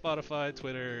us on Spotify,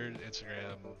 Twitter,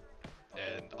 Instagram,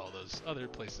 and all those other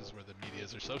places where the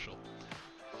medias are social.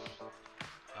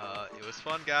 It was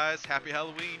fun, guys. Happy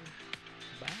Halloween.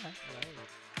 Bye.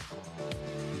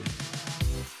 Bye.